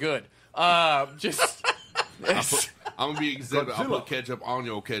 that is good. Just. I'm gonna be exhibit. I'll put ketchup on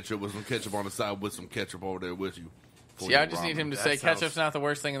your ketchup with some ketchup on the side with some ketchup over there with you. for See, your I just need ramen. him to That say sounds- ketchup's not the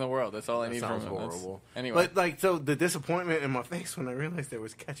worst thing in the world. That's all I That need from sounds him. horrible. Anyway, But so the disappointment in my face when I realized there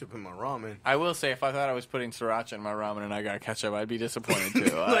was ketchup in my ramen. I will say, if I thought I was putting sriracha in my ramen and I got ketchup, I'd be disappointed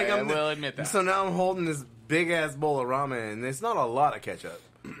too. Like, I I'm- will admit that. So now I'm holding this big ass bowl of ramen, and it's not a lot of ketchup,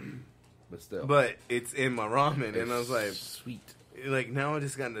 But still. but it's in my ramen, and I was like, sweet. like now I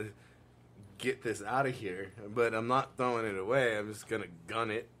just gotta get this out of here, but I'm not throwing it away. I'm just gonna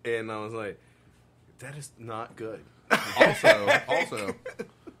gun it, and I was like, that is not good. Also,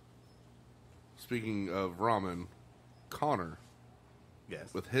 speaking of ramen, Connor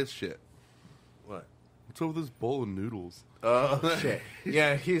Yes. with his shit. What? What's up with this bowl of noodles? Oh shit!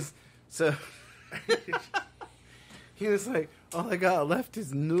 Yeah, he's so. He was like, "All I got left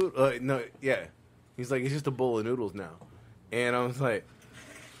is noodle." No, yeah, he's like, "It's just a bowl of noodles now," and I was like,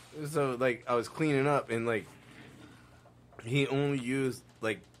 so like I was cleaning up, and like he only used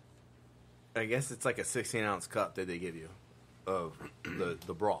like, I guess it's like a 16-ounce cup that they give you of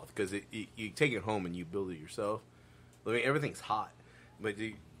the broth, because you take it home and you build it yourself. I mean, everything's hot, but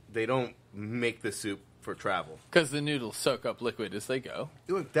they don't make the soup for travel. Because the noodles soak up liquid as they go.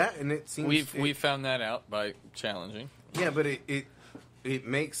 Look, that, and it seems We've found that out by challenging. yeah, but it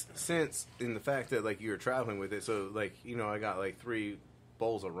makes sense in the fact that like you're traveling with it. So like, you know, I got like 3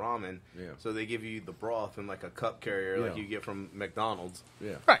 bowls of ramen. Yeah. So they give you the broth in like a cup carrier, like Yeah. you get from McDonald's.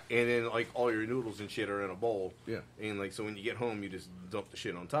 Yeah. Right. And then like all your noodles and shit are in a bowl. Yeah. And like so when you get home, you just dump the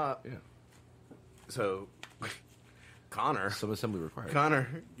shit on top. Yeah. So Connor. Some assembly required.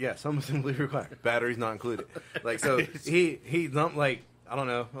 Yeah, some assembly required. Batteries not included. Like, so he dumped, like, I don't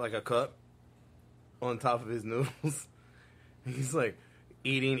know, like a cup on top of his noodles. He's like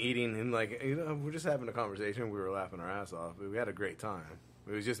eating, and like, you know, we're just having a conversation. We were laughing our ass off. We had a great time.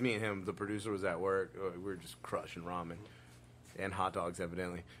 It was just me and him. The producer was at work. We were just crushing ramen and hot dogs,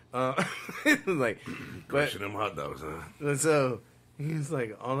 evidently. Like, but them hot dogs, huh? and so he's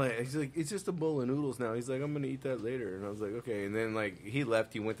like, he's like, it's just a bowl of noodles now. He's like, I'm gonna eat that later, and I was like, okay. And then like he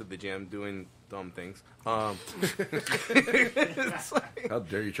left. He went to the gym doing dumb things. It's like, How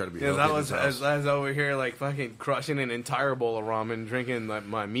dare you try to be because healthy I in was this house. I was over here like fucking crushing an entire bowl of ramen, drinking like,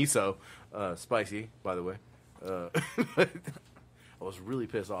 my miso, spicy by the way. But I was really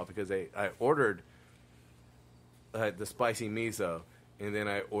pissed off because I ordered the spicy miso, and then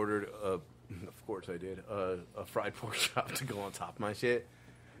I ordered of course I did a fried pork chop to go on top of my shit,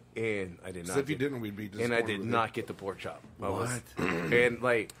 and I did not. If you didn't, we'd be disappointed. And I did with not get the pork chop. What? And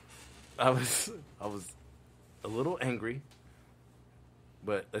like, I was a little angry,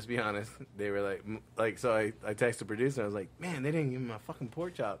 but let's be honest, they were like, so I texted the producer. I was like, man, they didn't give me my fucking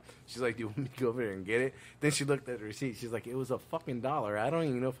pork chop. She's like, do you want me to go over there and get it? Then she looked at the receipt. She's like, it was a fucking $1. I don't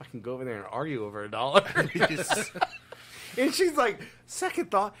even know if I can go over there and argue over $1. And she's like,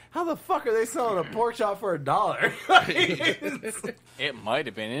 second thought, how the fuck are they selling a pork chop for $1? It might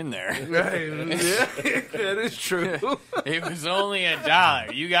have been in there. Right. Yeah, that is true. It was only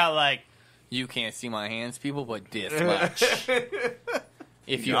 $1. You got like, you can't see my hands, people, but this much.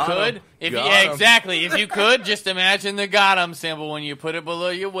 If you Got 'em. could, if Got yeah, 'em. exactly. If you could, just imagine the got 'em symbol when you put it below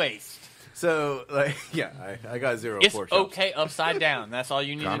your waist. So, like, yeah, I got 0 It's pork chops. okay upside down. That's all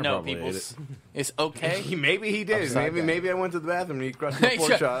you need to Connor know, probably people. ate it. It's okay. Maybe he did. Upside down. Maybe I went to the bathroom and he crushed my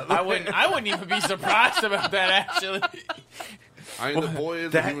pork chop. I wouldn't even be surprised about that, actually. I mean, the boy is a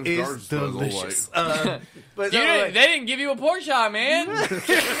That human is garbage disposal. delicious. Like, But You no, didn't, like, they didn't give you a pork chop, man.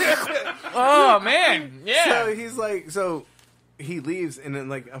 Oh, man. Yeah. so he's like, so he leaves, and then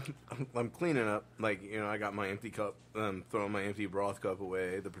like I'm cleaning up, like, you know, I got my empty cup, throwing my empty broth cup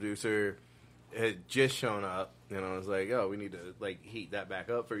away. The producer had just shown up, and I was like, oh, we need to like heat that back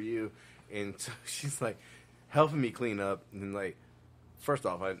up for you. And so she's like helping me clean up, and like, first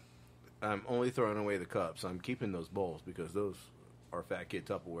off, I'm only throwing away the cups. I'm keeping those bowls because those are fat kid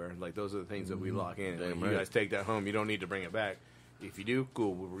Tupperware. Like, those are the things that we lock in. Damn Like, right. you guys take that home. You don't need to bring it back. If you do,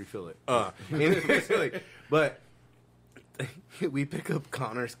 cool, we'll refill it. Like, but we pick up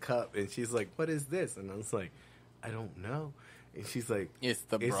Connor's cup, and she's like, what is this? And I was like, I don't know. And she's like, It's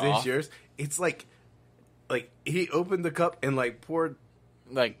the is broth. this yours? It's like he opened the cup and like poured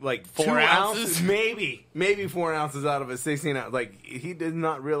like 4 4 ounces, maybe 4 ounces out of a 16 ounce. Like, he did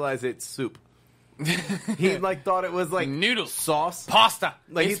not realize it's soup. He like thought it was like Noodles. sauce. Pasta.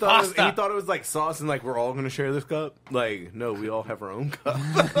 Like, It's pasta. he thought it was like sauce, and like, we're all gonna share this cup. Like, no, we all have our own cup.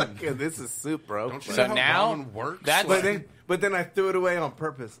 Like, yeah, this is soup, bro. don't you So know how now, ramen works? that's- But then I threw it away on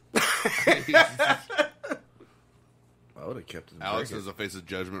purpose. I would have kept it. in Alex bracket. has a face of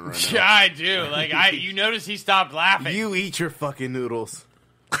judgment right Yeah, now. I do. Like, you notice he stopped laughing. You eat your fucking noodles.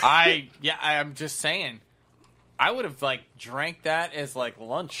 I'm just saying. I would have like drank that as like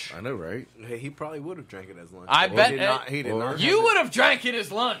lunch. I know, right? Hey, he probably would have drank it as lunch. I But bet he did not. He did or- not. You would have drank it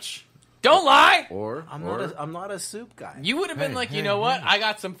as lunch. Don't lie. I'm not a soup guy. You would have been Hey, like, you hey, know what? I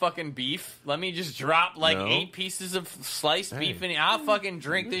got some fucking beef. Let me just drop like No. 8 pieces of sliced beef in it. I'll fucking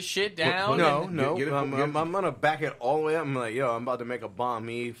drink this shit down. No, and- no. Get it- I'm get- gonna back it all the way up. I'm like, yo, I'm about to make a banh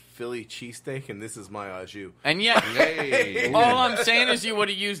mi Philly cheesesteak, and this is my au jus. And yet, Hey. all I'm saying is you would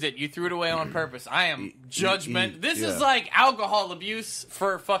have used it. You threw it away on purpose. I am judgment. This is yeah. like alcohol abuse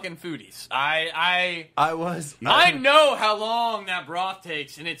for fucking foodies. I I know how long that broth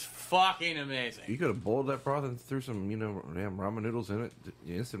takes, and it's fucking amazing. You could have boiled that broth and threw some, damn ramen noodles in it,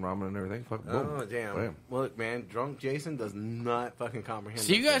 instant ramen and everything. Fuck, boom. Oh, damn. Bam. Look, man, drunk Jason does not fucking comprehend.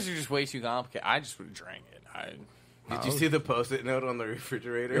 So you those guys things. are just way too complicated. I just would have drank it. Did you see the post-it note on the I was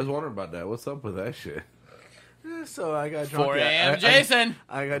refrigerator? wondering about that. What's up with that shit? So I got drunk. 4 ye- a.m. I- Jason.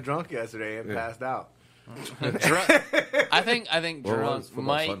 I got drunk yesterday and Yeah. passed out. I think Well, it was drunk football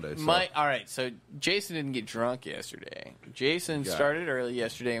might Sunday, so- might. All right, so Jason didn't get drunk yesterday. Jason Yeah. started early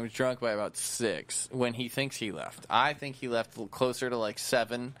yesterday and was drunk by about 6 when he thinks he left. I think he left a little closer to like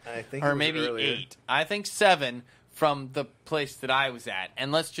 7, I think or it was maybe earlier. 8. I think 7 from the place that I was at.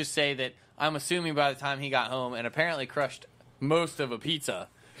 And let's just say that I'm assuming by the time he got home and apparently crushed most of a pizza,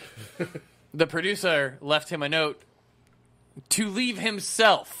 the producer left him a note to leave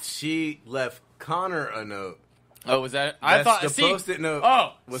himself. She left Connor a note. Oh, was that? I That's thought the see, post-it note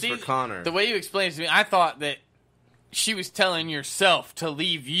was see, for Connor. The way you explained it to me, I thought that she was telling yourself to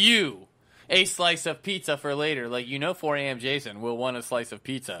leave you a slice of pizza for later. Like, 4 a.m. Jason will want a slice of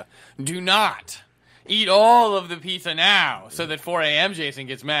pizza. Do not eat all of the pizza now so that 4 a.m. Jason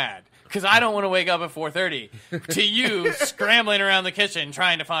gets mad. Because I don't want to wake up at 4:30 to you scrambling around the kitchen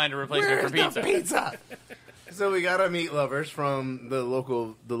trying to find a replacement for pizza. Pizza. So we got our meat lovers from the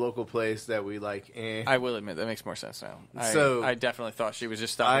local place that we like, and I will admit that makes more sense now. So- I definitely thought she was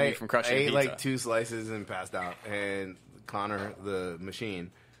just stopping me from crushing I ate pizza. like 2 slices and passed out. And Connor, the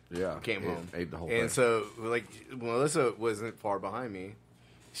machine, Yeah. came home, Ate the whole and thing. so like Melissa wasn't far behind me.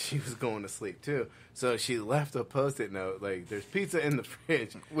 She was going to sleep too, so she left a post-it note like, "There's pizza in the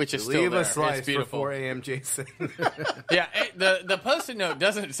fridge, Which is leave still there. a It's slice for beautiful. 4 a.m. Jason." Yeah, the post-it note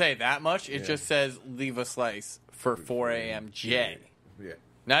doesn't say that much. It just says leave a slice for 4 a.m. Jay. Yeah.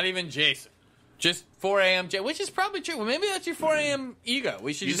 Not even Jason. Just 4 a.m. Jay, which is probably true. Well, maybe that's your 4 a.m. ego.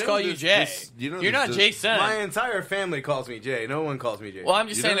 We should You just know call you this- Jay. this- you know You're this- not Jason. My entire family calls me Jay. No one calls me Jay. Well, I'm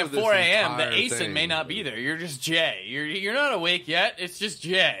just You saying know at this 4 a.m. the entire ASIN thing- may not be there. You're just Jay. You're not awake yet. It's just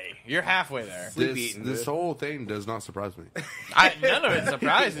Jay. You're halfway there. Sleep This, eating, this dude. whole thing does not surprise me. None of it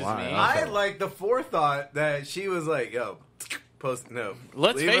surprises Wow. me. I like the forethought that she was like, "Yo, Let's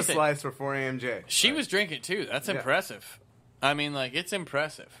leave face a it. slice for 4 a.m. Jay." She was drinking too. That's Yeah. impressive. I mean, like, it's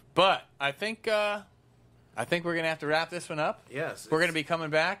impressive. But I think I think we're gonna have to wrap this one up. Yes. We're gonna be coming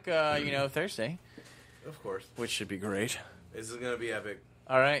back, Thursday, Of course. which should be great. This is gonna be epic.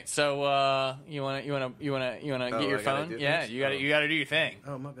 All right, so you wanna get your I gotta phone? do Yeah, things? you gotta do your thing.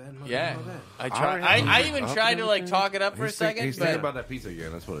 Oh, my bad. Yeah, My bad. I tried. I even tried to like talk it up for a He's second, thinking but about that pizza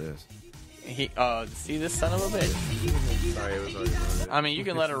again. That's what it is. see this son of a bitch. Sorry, it was already. I mean, you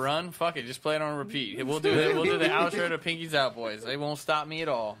can let it run. Fuck it, just play it on repeat. We'll do the outro to Pinky's Out Boys. They won't stop me at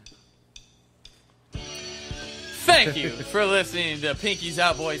all. Thank you for listening to Pinky's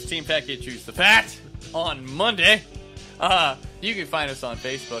Out Boys Team Fat Kid Choose the Fat on Monday. You can find us on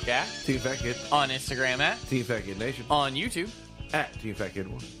Facebook at Team Fat Kid. on Instagram at Team Fat Kid Nation. on YouTube At Team Fat Kid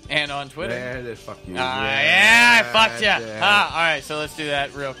 1. and on Twitter. Yeah, fuck you. Yeah, I fucked ya. Yeah. All right, so let's do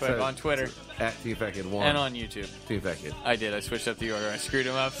that real quick So- on Twitter At Team Fat Kid 1. and on YouTube. Team Fat Kid. I did. I switched up the order. I screwed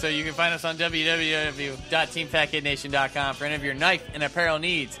them up. So you can find us on www.teamfatkidnation.com for any of your knife and apparel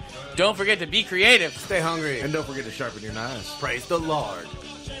needs. Don't forget to be creative. Stay hungry. And don't forget to sharpen your knives. Praise the Lord.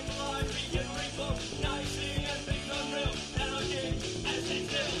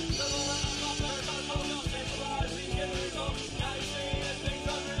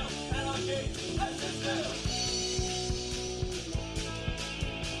 Let's just go.